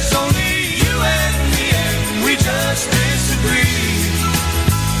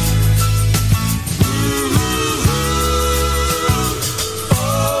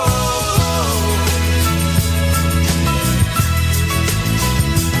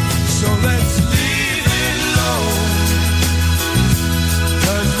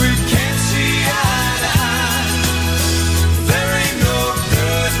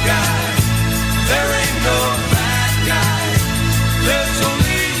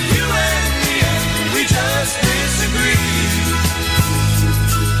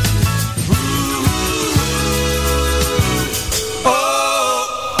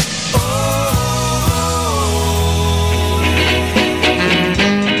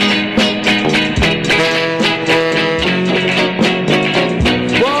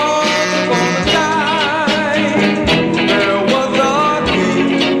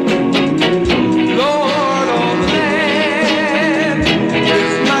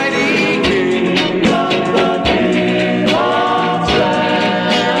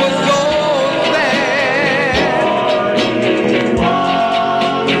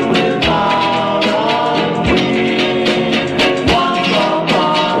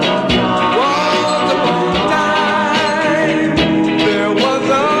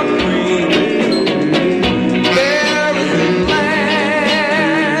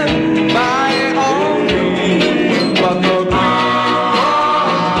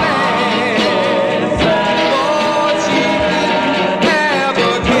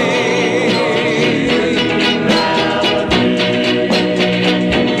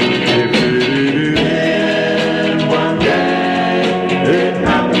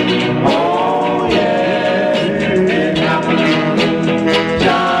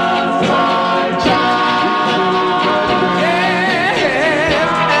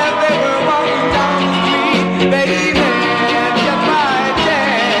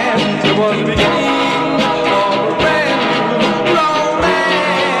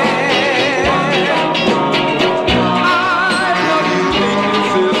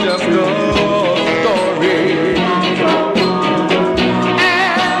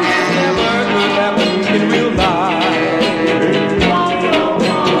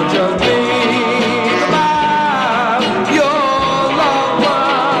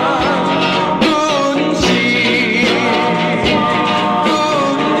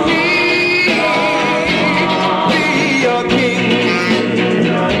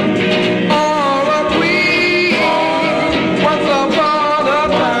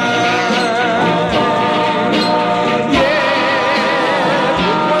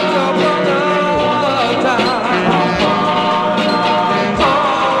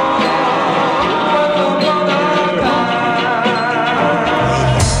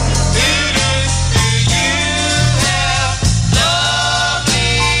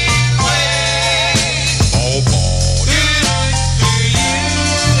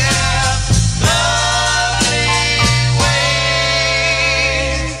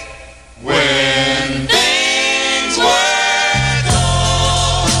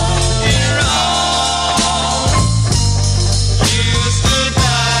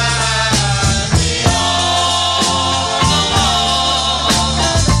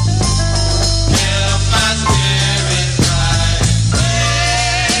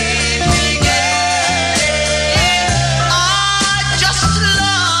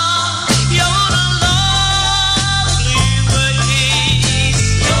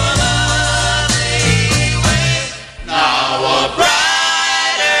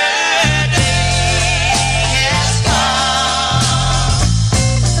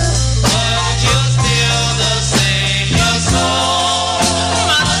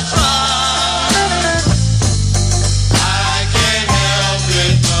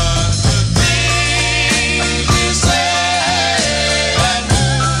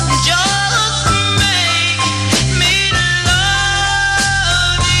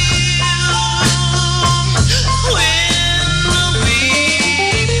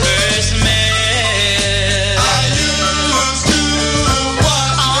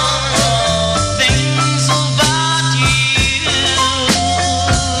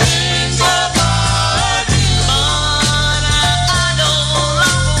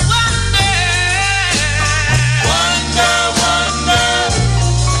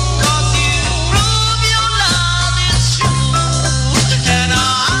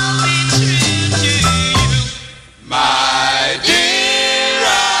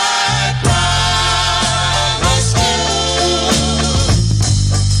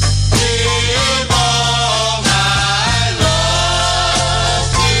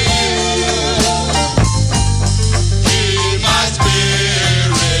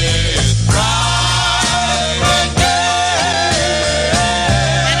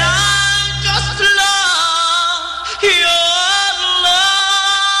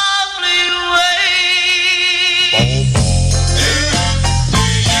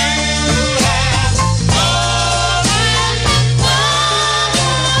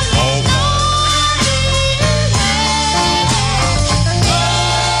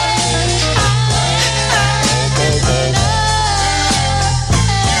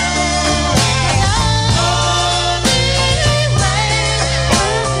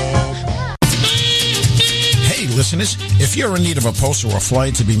 listeners, if you're in need of a poster or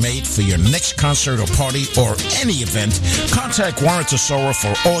flyer to be made for your next concert or party or any event, contact Warren Tesoro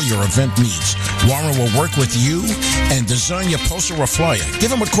for all your event needs. Warren will work with you and design your poster or flyer.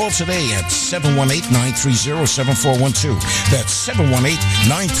 Give him a call today at 718-930-7412. That's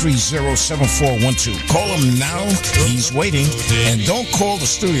 718-930-7412. Call him now. He's waiting. And don't call the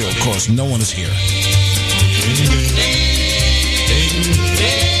studio because no one is here.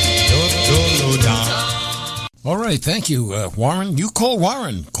 All right, thank you, Warren. You call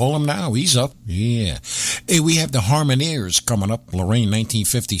Warren. Call him now. He's up. Yeah. Hey, we have the Harmoniers coming up, Lorraine,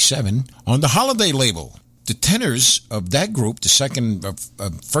 1957, on the Holiday label. The tenors of that group, the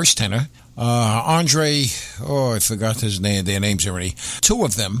first tenor, Andre, I forgot their names already. Two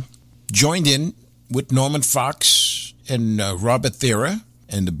of them joined in with Norman Fox and Robert Thera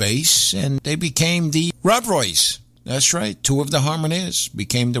and the bass, and they became the Rob Roys. That's right. Two of the Harmoniers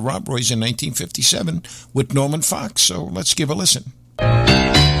became the Rob Roys in 1957 with Norman Fox. So let's give a listen.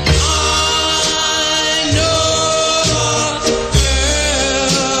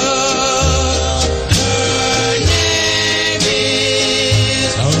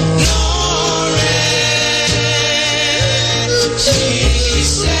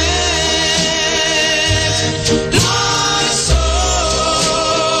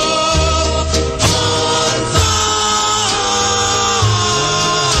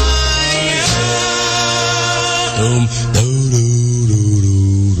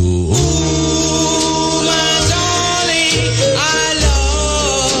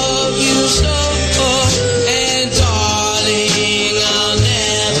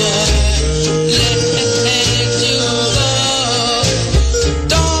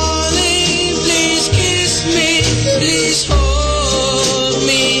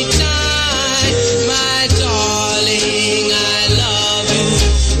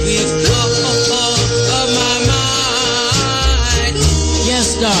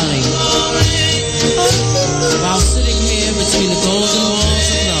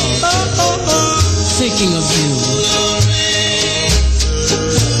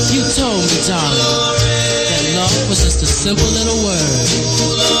 Simple little word,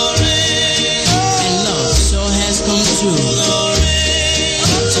 and love sure has come true,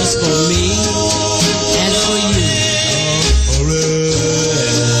 just for me and for you.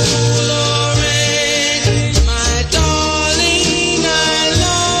 My darling, I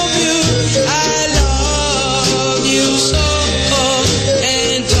love you so,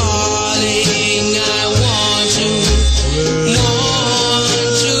 and darling, I want you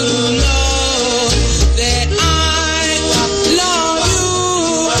to know that I love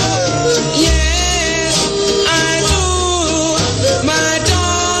you. Yes, I do. My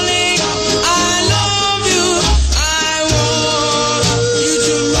darling, I love you. I want you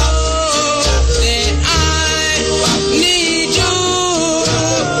to know that I need you.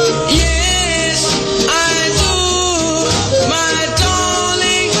 Yes, I do. My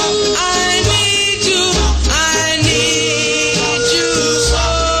darling, I need you. I need you so.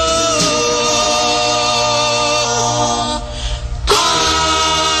 I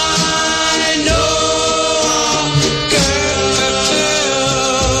know,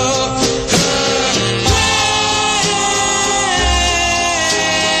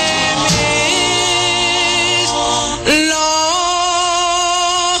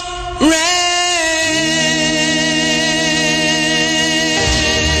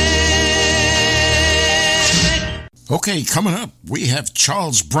 Okay, coming up, we have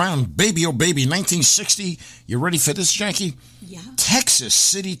Charles Brown, Baby Oh Baby, 1960. You ready for this, Jackie? Yeah. Texas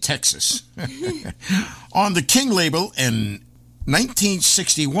City, Texas. On the King label in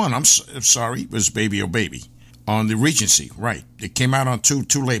 1961, I'm sorry, it was Baby Oh Baby. On the Regency, right. It came out on two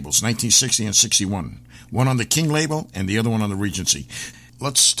labels, 1960 and 61. One on the King label and the other one on the Regency.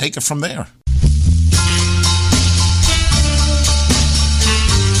 Let's take it from there.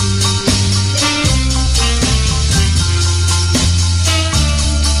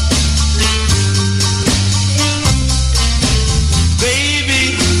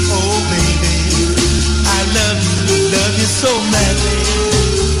 Baby, oh baby, I love you so madly.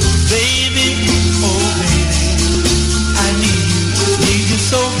 Baby, oh baby, I need you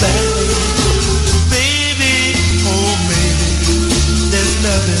so badly. Baby, oh baby, there's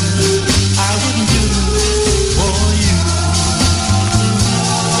nothing I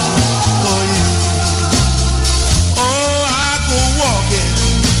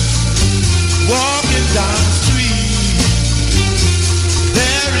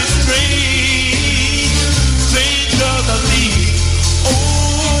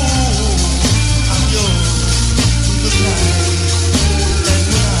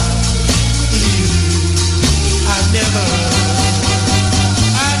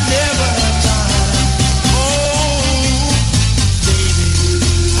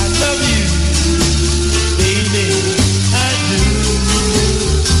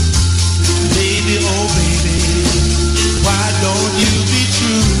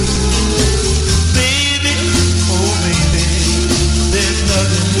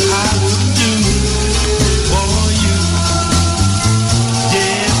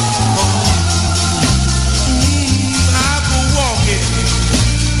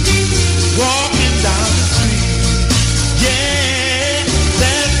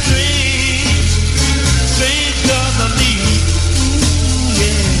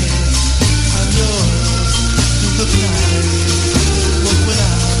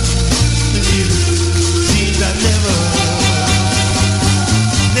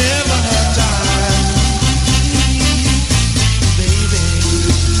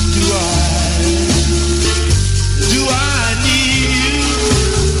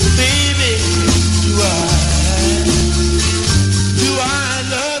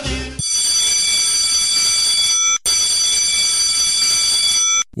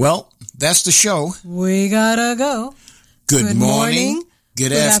Well, that's the show. We gotta go. Good morning,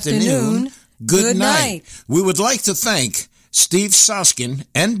 good afternoon, good night. We would like to thank Steve Soskin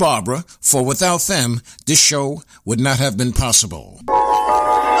and Barbara, for without them, this show would not have been possible.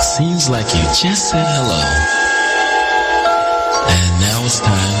 Seems like you just said hello. And now it's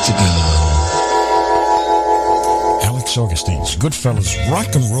time to go. Alex Augustine's Goodfellas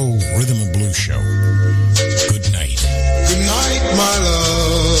Rock and Roll Rhythm and Blues Show. Good night. Good night, my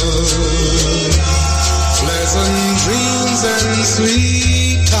love. Pleasant dreams and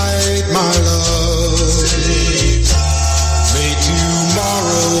sleep tight, my love. May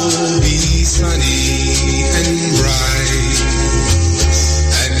tomorrow be sunny and bright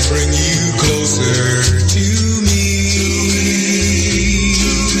and bring you closer to me.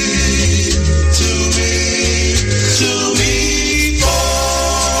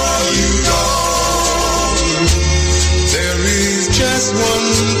 Before you go, there is just one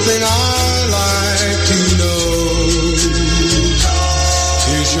thing I like to know.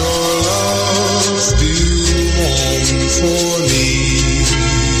 Is your love still warm for